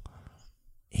along.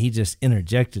 He just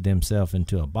interjected himself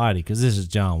into a body because this is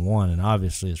John 1, and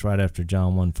obviously it's right after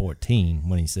John 1:14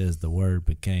 when he says the Word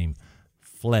became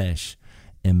flesh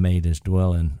and made his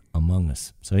dwelling among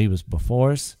us. So he was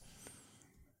before us,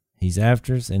 he's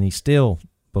after us, and he's still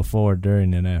before,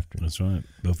 during, and after. That's right.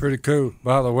 Pretty cool.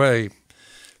 By the way,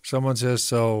 someone says,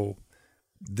 so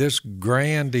this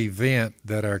grand event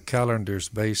that our calendar's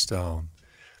based on,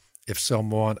 if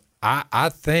someone, I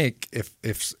think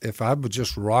if I was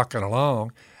just rocking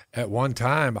along, at one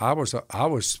time I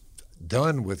was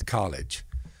done with college.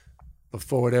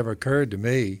 Before it ever occurred to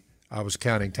me, I was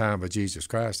counting time with Jesus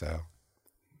Christ out.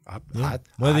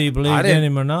 Whether you believed in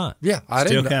him or not. Yeah, I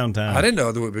Still didn't counting time. I didn't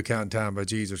know that we'd be counting time by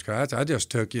Jesus Christ. I just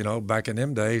took, back in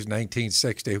them days,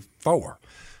 1964.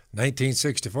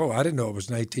 1964. I didn't know it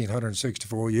was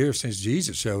 1,864 years since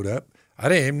Jesus showed up. I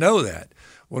didn't even know that.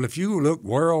 Well, if you look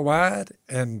worldwide,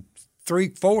 and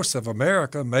 3/4 of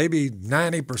America, maybe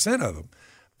 90% of them,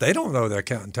 they don't know they're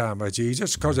counting time by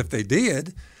Jesus, because if they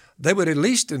did, they would at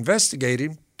least investigate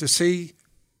him to see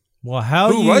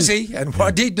who was he and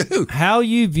what did he do. How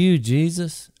you view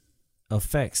Jesus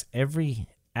affects every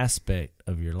aspect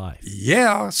of your life.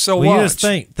 Yeah, so well, watch.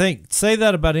 You just say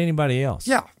that about anybody else.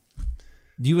 Yeah.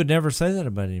 You would never say that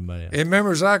about anybody else. And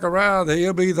remember Zechariah, that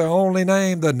he'll be the only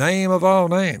name, the name of all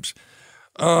names.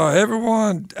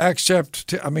 Everyone,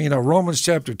 Romans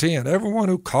chapter 10, everyone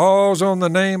who calls on the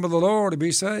name of the Lord to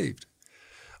be saved.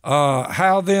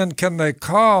 How then can they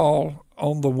call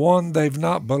on the one they've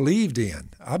not believed in?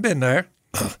 I've been there.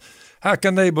 How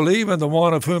can they believe in the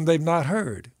one of whom they've not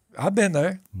heard? I've been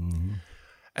there. Mm-hmm.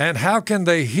 And how can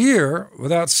they hear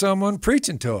without someone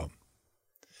preaching to them?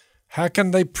 How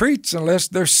can they preach unless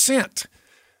they're sent?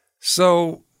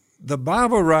 So the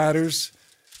Bible writers,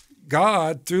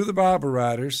 God, through the Bible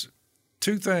writers,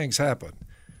 two things happen.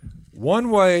 One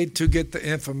way to get the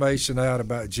information out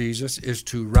about Jesus is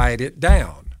to write it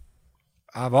down.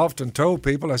 I've often told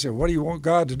people, I said, what do you want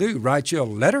God to do? Write you a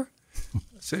letter? I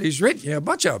said, he's written you a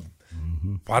bunch of them.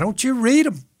 Mm-hmm. Why don't you read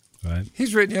them? Right.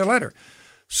 He's written you a letter.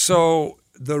 So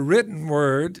the written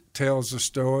word tells the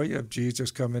story of Jesus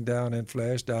coming down in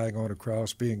flesh, dying on a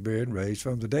cross, being buried, and raised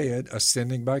from the dead,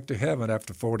 ascending back to heaven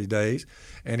after 40 days,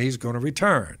 and he's going to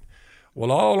return.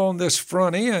 Well, all on this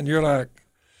front end, you're like,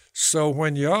 so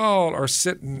when y'all are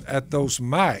sitting at those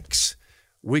mics,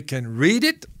 we can read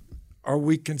it or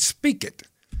we can speak it.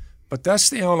 But that's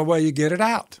the only way you get it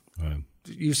out. Right.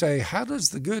 You say, how does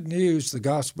the good news, the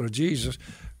gospel of Jesus,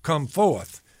 come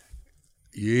forth?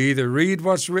 You either read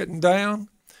what's written down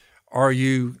or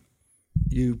you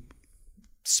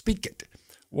speak it.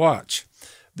 Watch.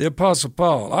 The Apostle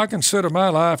Paul, I consider my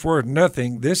life worth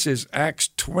nothing. This is Acts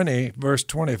 20, verse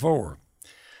 24.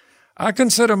 I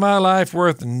consider my life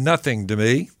worth nothing to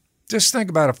me. Just think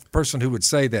about a person who would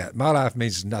say that. My life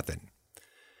means nothing.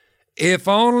 If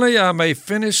only I may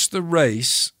finish the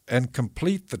race and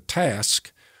complete the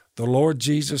task the Lord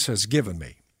Jesus has given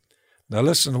me. Now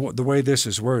listen to the way this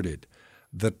is worded.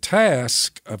 The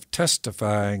task of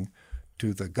testifying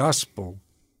to the gospel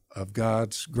of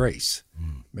God's grace.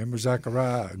 Remember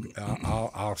Zechariah,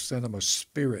 I'll send him a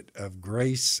spirit of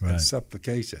grace and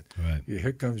supplication. Right.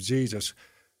 Here comes Jesus.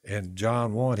 In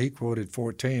John 1, he quoted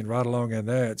 14. Right along in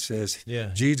there, it says,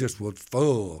 Jesus was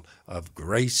full of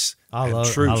grace and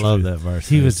truth. I love that verse.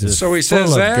 He was just so he full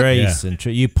says of that, grace and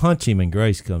truth. You punch him and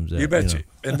grace comes out. You bet you.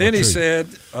 And then he said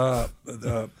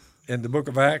in the book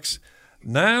of Acts,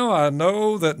 now I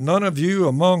know that none of you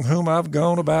among whom I've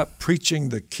gone about preaching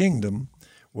the kingdom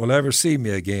will ever see me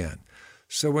again.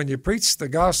 So when you preach the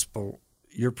gospel,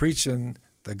 you're preaching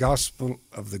the gospel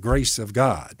of the grace of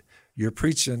God. You're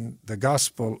preaching the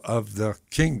gospel of the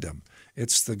kingdom.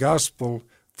 It's the gospel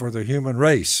for the human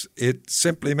race. It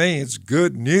simply means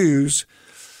good news.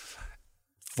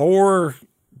 4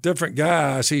 different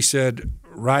guys, he said,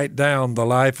 write down the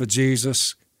life of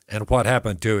Jesus and what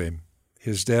happened to him,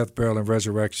 his death, burial, and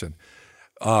resurrection.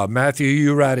 Matthew,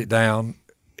 you write it down.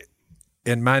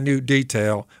 in minute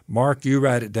detail. Mark, you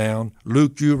write it down.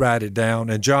 Luke, you write it down.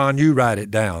 And John, you write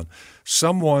it down.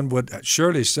 Someone would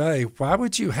surely say, why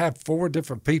would you have 4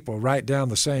 different people write down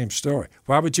the same story?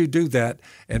 Why would you do that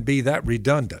and be that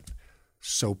redundant?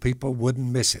 So people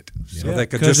wouldn't miss it. So they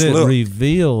could just it look.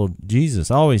 revealed Jesus.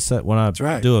 I always say when I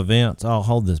right. do events, I'll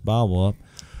hold this Bible up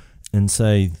and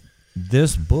say,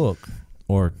 this book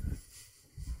or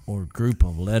group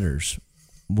of letters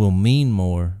will mean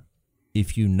more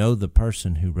if you know the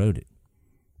person who wrote it.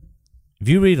 If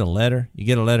you read a letter, you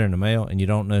get a letter in the mail and you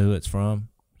don't know who it's from,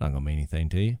 it's not gonna mean anything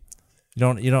to you.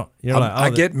 You're like, I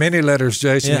get many letters,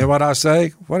 Jason. Yeah. You know what I say?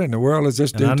 What in the world is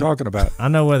this dude talking about? I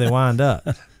know where they wind up.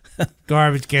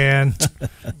 Garbage can,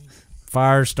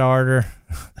 fire starter.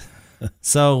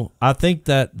 So I think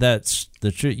that's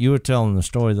the truth. You were telling the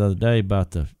story the other day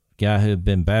about the guy who had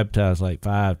been baptized like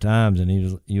 5 times,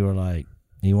 and you were like,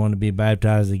 he wanted to be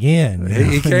baptized again.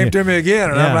 He came to me again,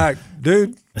 and I'm like,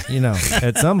 dude.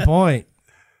 At some point,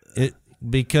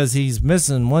 because he's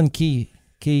missing one key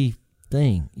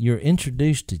thing. You're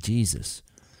introduced to Jesus.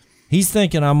 He's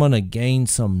thinking, I'm going to gain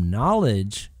some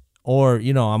knowledge, or,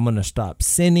 I'm going to stop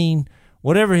sinning.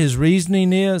 Whatever his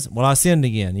reasoning is, well, I sinned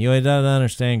again. He doesn't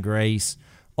understand grace.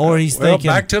 Or he's thinking,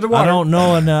 back to the water. I don't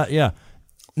know enough. Yeah.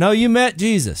 No, you met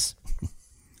Jesus.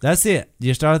 That's it.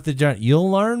 You start the journey. You'll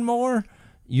learn more.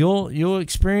 You'll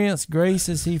experience grace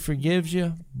as he forgives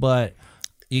you, but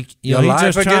your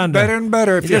life will get better and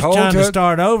better if you hold trying to to it.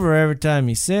 start over every time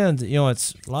he sins.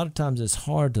 It's a lot of times it's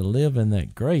hard to live in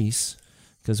that grace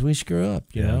because we screw up.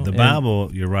 You know, the Bible,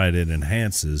 you're right. It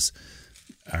enhances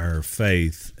our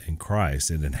faith in Christ.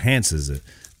 It enhances it,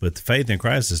 but the faith in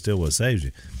Christ is still what saves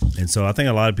you. And so I think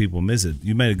a lot of people miss it.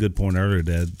 You made a good point earlier,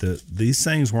 Dad. These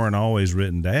things weren't always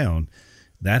written down.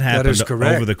 That happened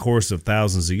over the course of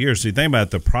thousands of years. So you think about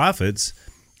it, the prophets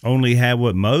only had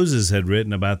what Moses had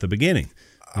written about the beginning,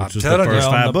 which was the first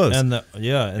 5 books. And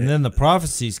then the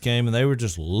prophecies came, and they were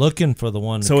just looking for the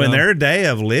one to So come. in their day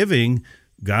of living,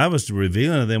 God was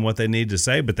revealing to them what they needed to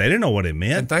say, but they didn't know what it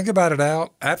meant. And think about it,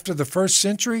 Al. After the first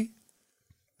century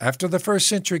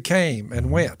came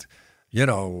and went,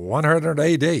 100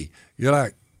 AD, you're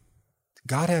like,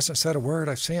 God hasn't said a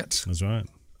word since. That's right.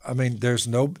 I mean, there's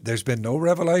been no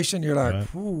revelation. You're like,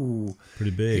 right. Ooh. Pretty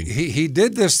big. He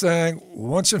did this thing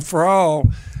once and for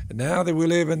all. And now that we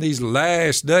live in these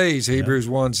last days, Hebrews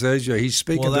 1 says, he's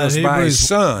speaking to us by his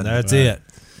Son. That's it.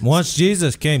 Once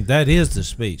Jesus came, that is the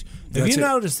speech. Have That's you it.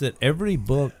 noticed that every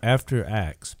book after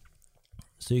Acts,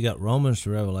 so you got Romans to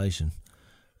Revelation,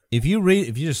 if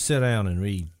you just sit down and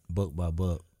read book by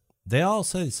book, they all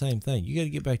say the same thing. You got to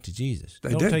get back to Jesus.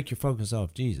 Don't take your focus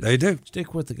off Jesus. They do.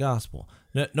 Stick with the gospel.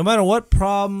 No matter what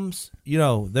problems,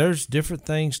 there's different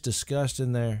things discussed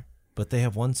in there, but they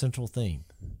have one central theme.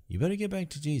 You better get back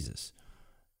to Jesus.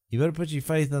 You better put your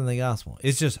faith in the gospel.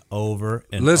 It's just over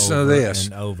and Listen over to this.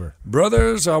 and over.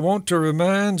 Brothers, I want to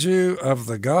remind you of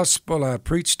the gospel I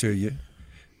preached to you.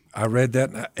 I read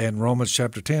that in Romans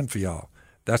chapter 10 for y'all.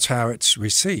 That's how it's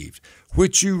received.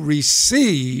 Which you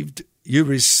received, you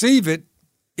receive it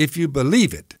if you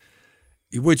believe it.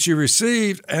 Which you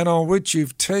received and on which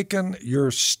you've taken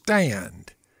your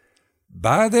stand.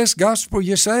 By this gospel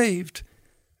you're saved.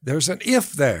 There's an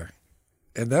if there.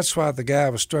 And that's why the guy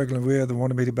was struggling with and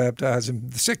wanted me to baptize him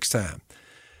the 6th time.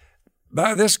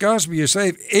 By this gospel you're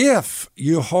saved if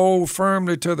you hold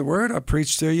firmly to the word I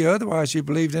preached to you, otherwise you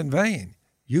believed in vain.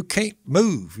 You can't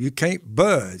move. You can't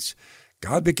budge.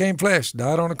 God became flesh,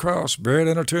 died on the cross, buried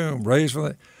in a tomb, raised from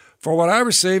the... For what I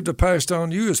received or passed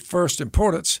on you is first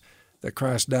importance, that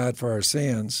Christ died for our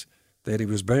sins, that he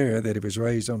was buried, that he was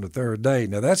raised on the 3rd day.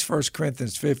 Now that's 1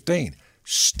 Corinthians 15.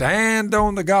 Stand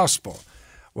on the gospel.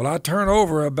 Well, I turn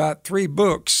over about 3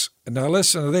 books, and now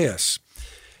listen to this.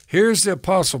 Here's the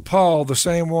Apostle Paul, the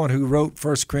same one who wrote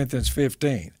 1 Corinthians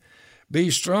 15. Be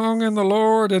strong in the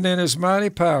Lord and in his mighty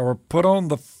power. Put on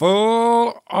the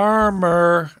full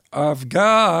armor of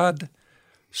God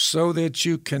so that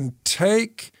you can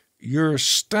take your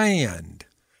stand.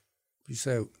 You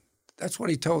say, that's what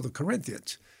he told the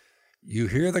Corinthians. You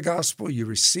hear the gospel, you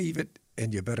receive it,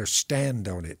 and you better stand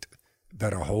on it.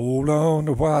 Better hold on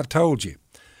to what I told you.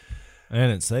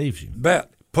 And it saves you.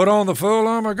 Bet. Put on the full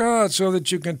armor of God so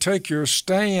that you can take your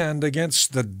stand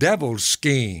against the devil's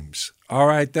schemes. All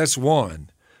right, that's one.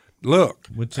 Look.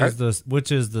 Which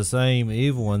is the same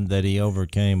evil one that he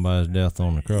overcame by his death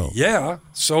on the cross. Yeah.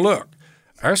 So look.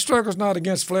 Our struggle is not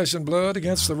against flesh and blood,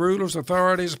 against the rulers,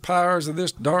 authorities, powers of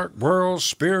this dark world,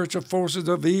 spiritual forces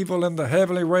of evil in the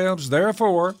heavenly realms.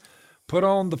 Therefore, put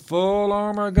on the full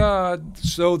armor of God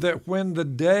so that when the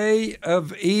day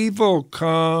of evil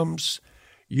comes,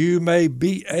 you may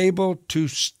be able to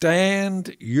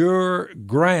stand your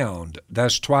ground.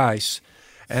 That's twice.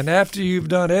 And after you've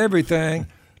done everything,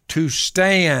 to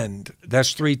stand.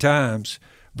 That's 3 times.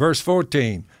 Verse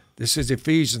 14. This is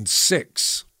Ephesians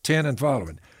 6:10 and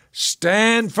following.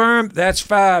 Stand firm. That's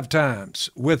 5 times.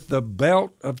 With the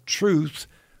belt of truth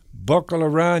buckle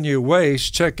around your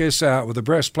waist. Check this out. With the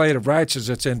breastplate of righteousness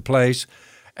that's in place,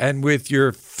 and with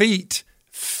your feet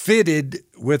fitted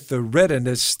with the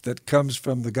readiness that comes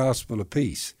from the gospel of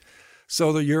peace.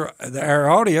 So that our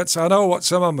audience, I know what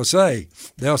some of them will say.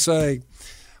 They'll say,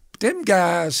 them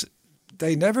guys,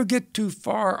 they never get too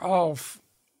far off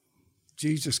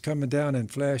Jesus coming down in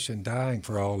flesh and dying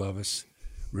for all of us,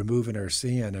 removing our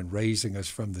sin and raising us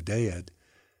from the dead.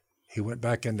 He went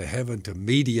back into heaven to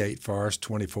mediate for us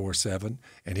 24/7,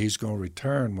 and he's going to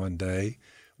return one day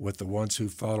with the ones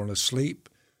who've fallen asleep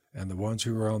and the ones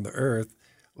who are on the earth,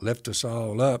 lift us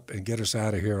all up and get us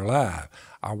out of here alive.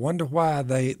 I wonder why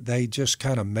they just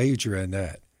kind of major in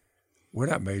that. We're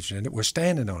not majoring in it. We're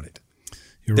standing on it.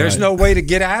 There's no way to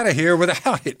get out of here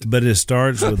without it. But it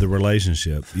starts with the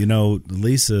relationship. You know,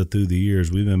 Lisa, through the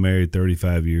years, we've been married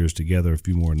 35 years together, a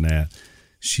few more than that.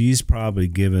 She's probably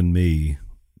given me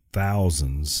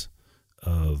thousands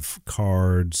of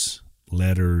cards,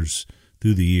 letters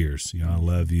through the years. You know, I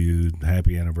love you,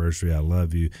 happy anniversary, I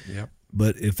love you. Yep.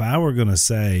 But if I were going to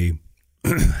say,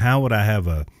 how would I have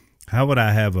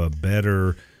a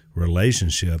better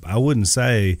relationship? I wouldn't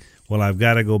say, well, I've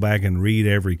got to go back and read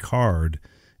every card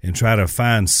and try to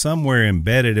find somewhere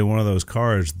embedded in one of those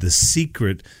cards the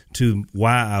secret to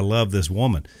why I love this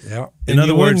woman. Yeah. In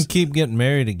other words, wouldn't keep getting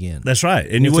married again. That's right.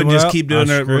 And you wouldn't just keep doing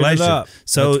a relationship.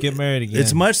 So let's get married again.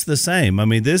 It's much the same. I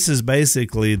mean, this is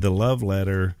basically the love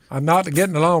letter. I'm not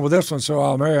getting along with this one, so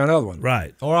I'll marry another one.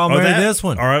 Right. Or I'll marry this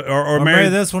one. Or marry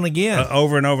this one again.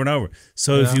 Over and over and over.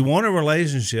 So if you want a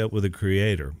relationship with the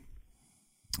creator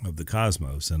of the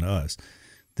cosmos and us,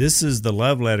 this is the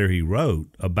love letter he wrote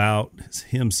about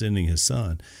him sending his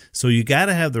son. So you got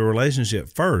to have the relationship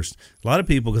first. A lot of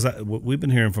people, because we've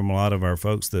been hearing from a lot of our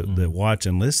folks that watch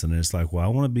and listen, and it's like, well, I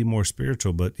want to be more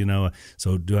spiritual, but, you know,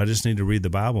 so do I just need to read the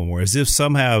Bible more? As if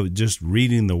somehow just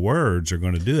reading the words are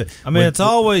going to do it. I mean, it's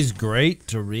always great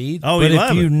to read, but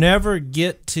if you never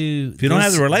get to... If you don't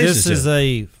have the relationship. This is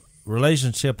a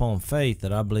relationship on faith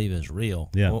that I believe is real.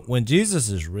 Yeah. When Jesus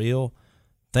is real,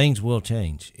 things will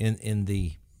change in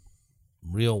the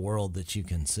real world that you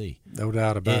can see. No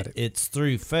doubt about it. It's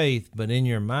through faith, but in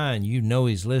your mind, you know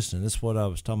he's listening. This is what I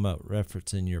was talking about,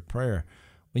 referencing your prayer.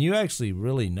 When you actually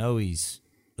really know he's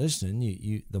listening,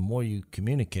 you the more you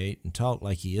communicate and talk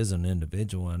like he is an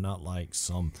individual and not like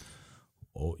some,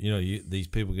 these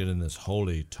people get in this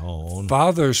holy tone.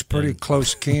 Father's pretty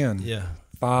close kin. Yeah.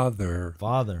 Father.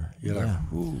 You're like,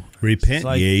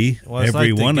 repent ye,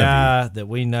 every one the guy of you. that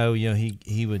we know,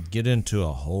 he would get into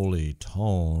a holy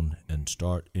tone and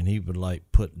he would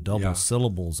like put double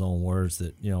syllables on words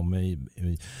that,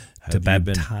 maybe to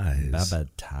baptize.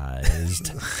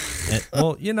 Baptized.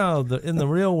 Well, in the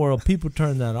real world, people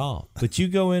turn that off. But you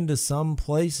go into some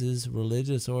places,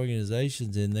 religious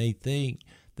organizations, and they think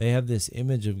they have this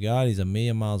image of God. He's a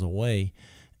million miles away,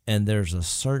 and there's a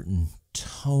certain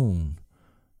tone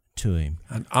to him,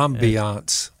 an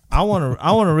ambiance. I want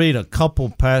to read a couple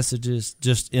passages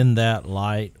just in that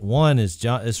light. One is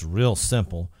John. It's real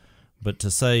simple, but to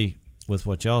say with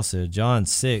what y'all said, John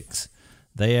 6,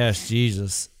 they asked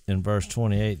Jesus in verse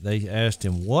 28. They asked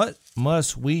him, "What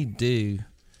must we do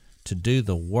to do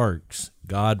the works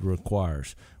God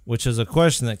requires?" Which is a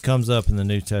question that comes up in the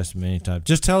New Testament many times.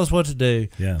 Just tell us what to do,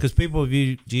 because people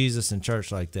view Jesus in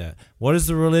church like that. What is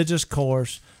the religious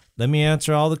course? Let me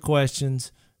answer all the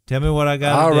questions. Tell me what I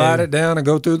got to do. I'll write it down and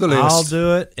go through the list. I'll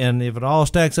do it, and if it all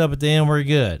stacks up at the end, we're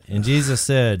good. And Jesus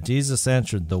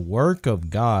answered, the work of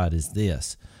God is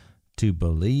this, to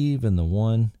believe in the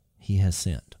one he has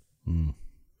sent.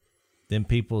 Then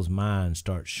people's minds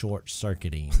start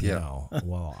short-circuiting. Well,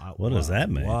 what does that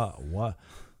mean? What?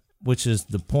 Which is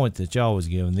the point that y'all was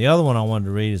giving. The other one I wanted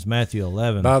to read is Matthew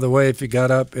 11. By the way, if you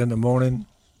got up in the morning,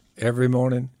 every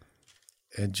morning,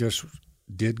 and just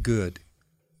did good,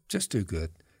 just do good.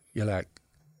 You're like,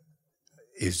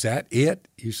 is that it?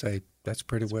 You say, that's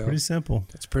pretty well. Pretty simple.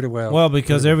 That's pretty well. Well,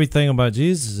 because everything about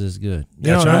Jesus is good.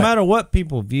 No matter what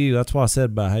people view, that's why I said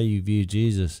about how you view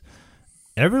Jesus,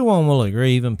 everyone will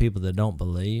agree, even people that don't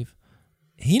believe,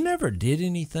 he never did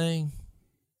anything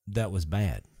that was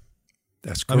bad.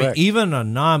 That's correct. I mean, even a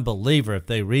non-believer, if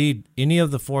they read any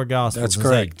of the 4 Gospels, that's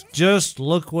correct. Say, just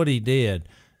look what he did.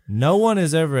 No one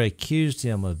has ever accused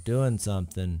him of doing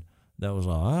something that was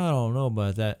like, I don't know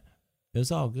about that. It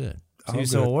was all good.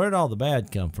 So where'd all the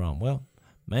bad come from? Well,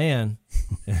 man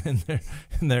and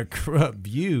their corrupt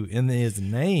view in his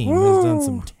name has done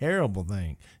some terrible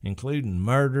things, including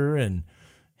murder and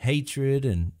hatred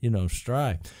and,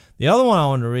 strife. The other one I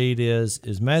want to read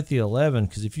is Matthew 11,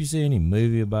 because if you see any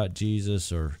movie about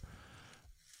Jesus, or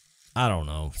I don't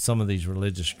know, some of these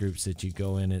religious groups that you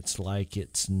go in, it's like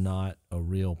it's not a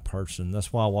real person.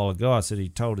 That's why a while ago I said he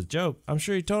told a joke. I'm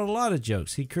sure he told a lot of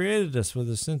jokes. He created us with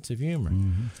a sense of humor.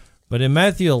 Mm-hmm. But in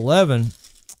Matthew 11,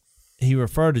 he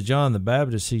referred to John the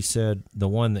Baptist. He said, the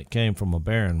one that came from a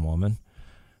barren woman,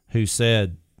 who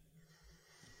said,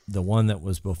 the one that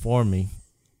was before me,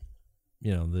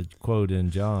 the quote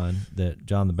in John that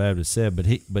John the Baptist said.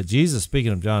 But Jesus,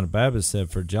 speaking of John the Baptist,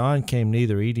 said, for John came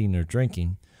neither eating nor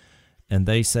drinking, and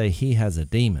they say he has a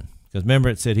demon. Because remember,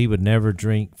 it said he would never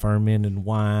drink fermented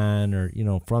wine or,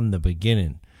 from the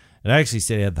beginning. It actually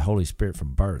said he had the Holy Spirit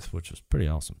from birth, which was pretty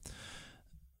awesome.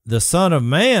 The Son of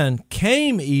Man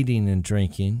came eating and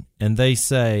drinking, and they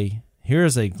say, here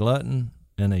is a glutton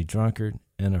and a drunkard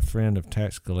and a friend of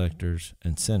tax collectors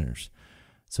and sinners.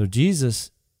 So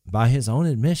Jesus, by his own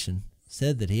admission,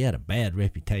 said that he had a bad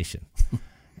reputation.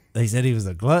 They said he was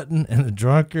a glutton and a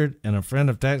drunkard and a friend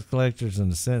of tax collectors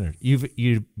and a sinner.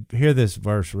 You hear this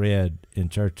verse read in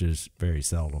churches very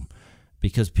seldom,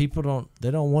 because people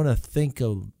don't want to think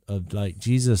of like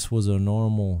Jesus was a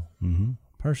normal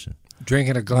person.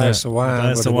 Drinking a glass of wine.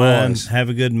 Glass of wine, have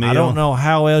a good meal. I don't know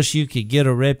how else you could get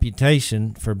a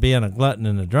reputation for being a glutton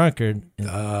and a drunkard.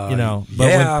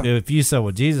 But if you say,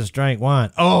 well, Jesus drank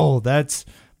wine, that's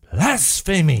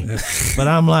blasphemy. But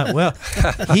I'm like, well,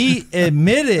 he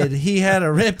admitted he had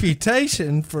a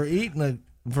reputation for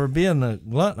being a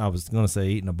glutton. I was going to say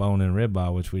eating a bone and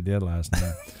ribeye, which we did last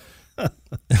night.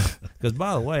 Because,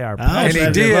 by the way, our pastor,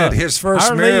 and he did. His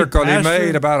first miracle, he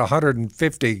made about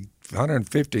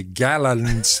 150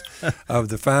 gallons of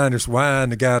the finest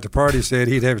wine. The guy at the party said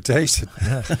he'd ever tasted.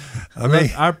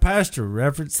 Our pastor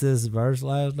referenced this verse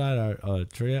last night, our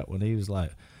trip, when he was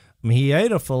like, he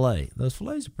ate a fillet. Those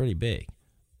fillets are pretty big.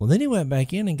 Well, then he went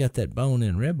back in and got that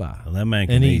bone-in ribeye. Well, that man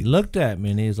can and he eat. Looked at me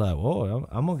and he was like, "Whoa,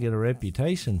 I'm gonna get a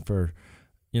reputation for,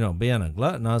 being a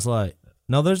glutton." I was like,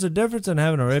 "No, there's a difference in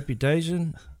having a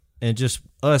reputation and just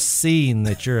us seeing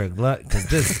that you're a glutton,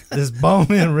 because this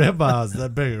bone-in ribeye is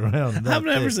that big around." I've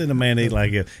never seen a man eat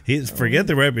like it. Forget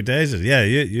the reputation. Yeah,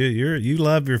 you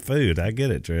love your food. I get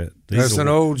it, Trent. There's an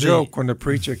old joke when the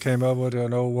preacher came over to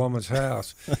an old woman's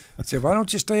house. He said, "Why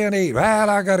don't you stay and eat?" "Well,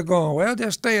 I got to go on." "Well,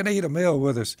 just stay and eat a meal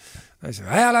with us." I said,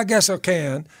 "Well, I guess I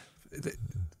can."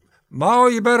 "Ma,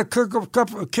 you better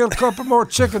kill a couple more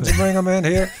chickens and bring them in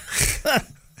here."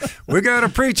 We got a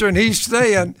preacher and he's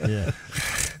staying. Yeah.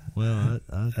 Well,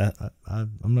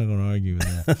 I'm not going to argue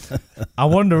with that. I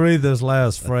wanted to read this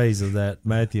last phrase of that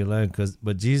Matthew 11,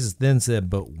 but Jesus then said,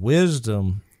 "But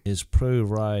wisdom is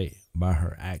proved right by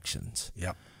her actions."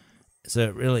 Yep.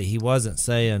 So really, he wasn't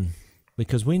saying,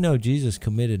 because we know Jesus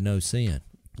committed no sin.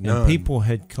 None. And people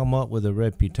had come up with a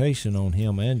reputation on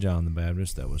him and John the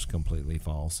Baptist that was completely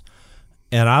false.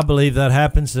 And I believe that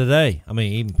happens today.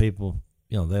 Even people,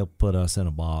 they'll put us in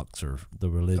a box, or the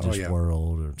religious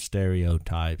world, or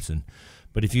stereotypes.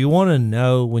 But if you want to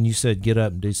know, when you said get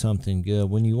up and do something good,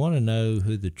 when you want to know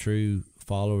who the true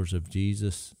followers of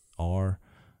Jesus are,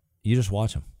 you just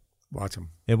watch them. Watch them.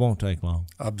 It won't take long.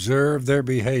 Observe their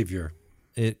behavior.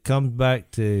 It comes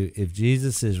back to, if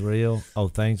Jesus is real,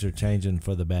 things are changing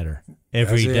for the better.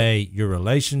 Every day, your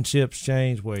relationships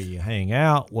change, where you hang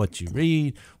out, what you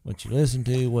read, what you listen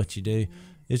to, what you do.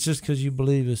 It's just because you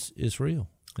believe it's real.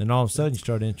 And all of a sudden, you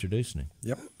start introducing him.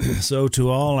 Yep. So to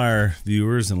all our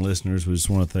viewers and listeners, we just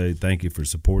want to say thank you for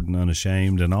supporting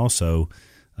Unashamed. And also,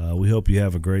 we hope you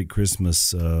have a great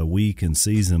Christmas week and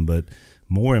season. But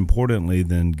more importantly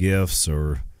than gifts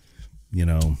or,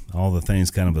 all the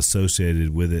things kind of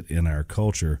associated with it in our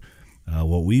culture,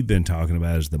 what we've been talking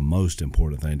about is the most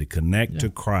important thing, to connect to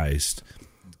Christ.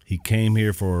 He came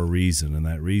here for a reason, and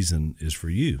that reason is for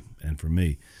you and for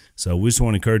me. So we just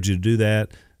want to encourage you to do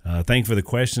that. Thank you for the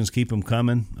questions. Keep them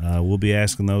coming. We'll be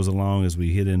asking those along as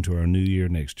we hit into our new year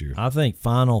next year. I think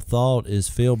final thought is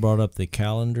Phil brought up the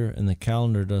calendar, and the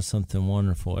calendar does something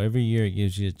wonderful. Every year it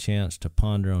gives you a chance to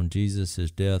ponder on Jesus,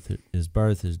 his death, his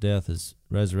birth, his death, his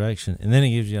resurrection, and then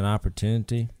it gives you an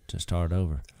opportunity to start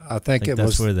over. I think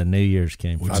that's where the New Year's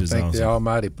came from. I think awesome. The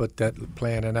Almighty put that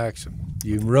plan in action.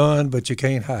 You run, but you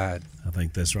can't hide. I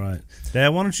think that's right. Dad,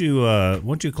 why don't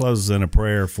you close us in a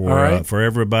prayer for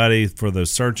everybody, for the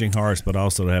searching hearts, but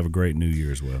also to have a great New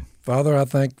Year as well. Father,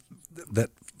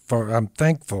 I'm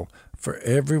thankful for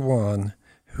everyone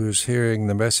who's hearing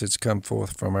the message come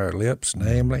forth from our lips,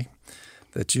 namely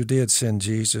that you did send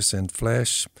Jesus in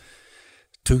flesh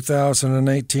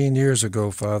 2018 years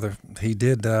ago, Father, he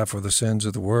did die for the sins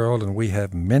of the world, and we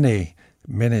have many,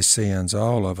 many sins,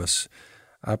 all of us.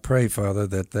 I pray, Father,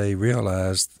 that they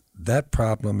realize that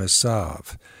problem is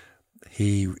solved.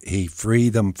 He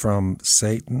freed them from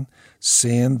Satan,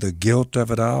 sin, the guilt of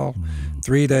it all.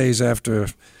 3 days after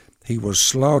he was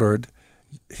slaughtered,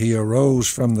 he arose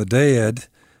from the dead,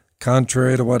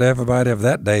 contrary to what everybody of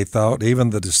that day thought,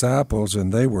 even the disciples,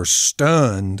 and they were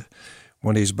stunned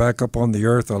when he's back up on the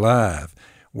earth alive.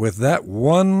 With that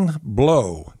one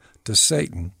blow to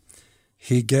Satan,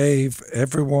 he gave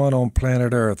everyone on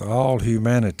planet Earth, all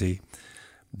humanity,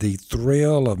 the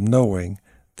thrill of knowing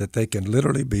that they can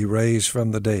literally be raised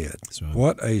from the dead. Right.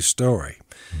 What a story.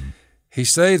 He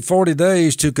stayed 40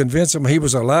 days to convince them he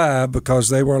was alive, because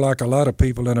they were like a lot of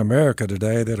people in America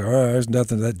today that, there's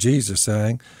nothing that Jesus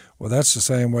sang. Well, that's the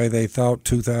same way they thought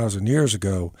 2,000 years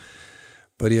ago.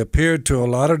 But he appeared to a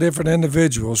lot of different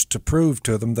individuals to prove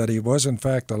to them that he was in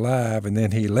fact alive, and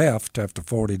then he left after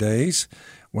 40 days,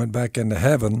 went back into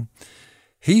heaven.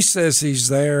 He says he's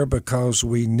there because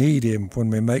we need him when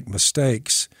we make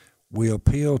mistakes. We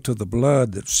appeal to the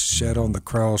blood that's shed on the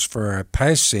cross for our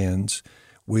past sins.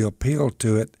 We appeal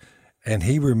to it, and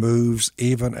he removes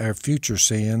even our future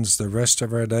sins the rest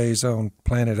of our days on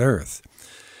planet Earth.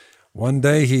 One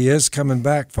day he is coming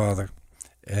back, Father,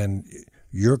 and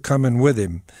you're coming with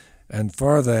him. And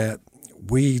for that,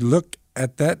 we look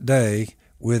at that day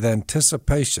with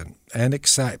anticipation and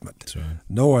excitement, That's right.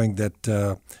 knowing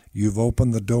that you've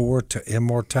opened the door to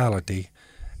immortality,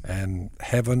 and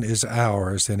heaven is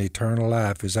ours and eternal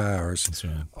life is ours. That's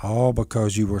right. All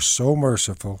because you were so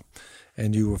merciful,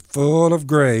 and you were full of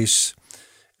grace,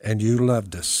 and you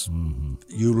loved us. Mm-hmm.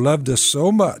 You loved us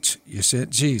so much, you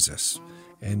sent Jesus.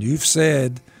 And you've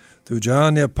said through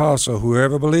John the Apostle,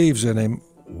 whoever believes in him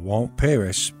won't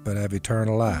perish but have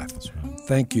eternal life. That's right.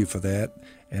 Thank you for that.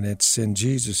 And it's in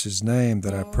Jesus' name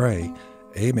that I pray.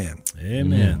 Amen.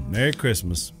 Amen. Merry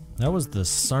Christmas. That was the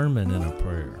sermon in a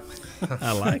prayer.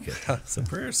 I like it. It's a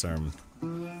prayer sermon.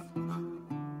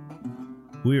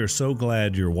 We are so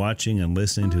glad you're watching and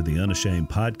listening to the Unashamed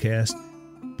podcast.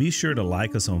 Be sure to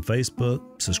like us on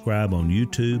Facebook, subscribe on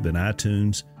YouTube and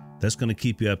iTunes. That's going to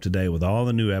keep you up to date with all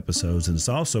the new episodes, and it's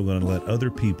also going to let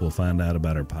other people find out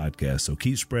about our podcast. So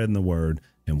keep spreading the word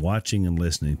and watching and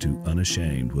listening to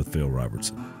Unashamed with Phil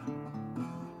Robertson.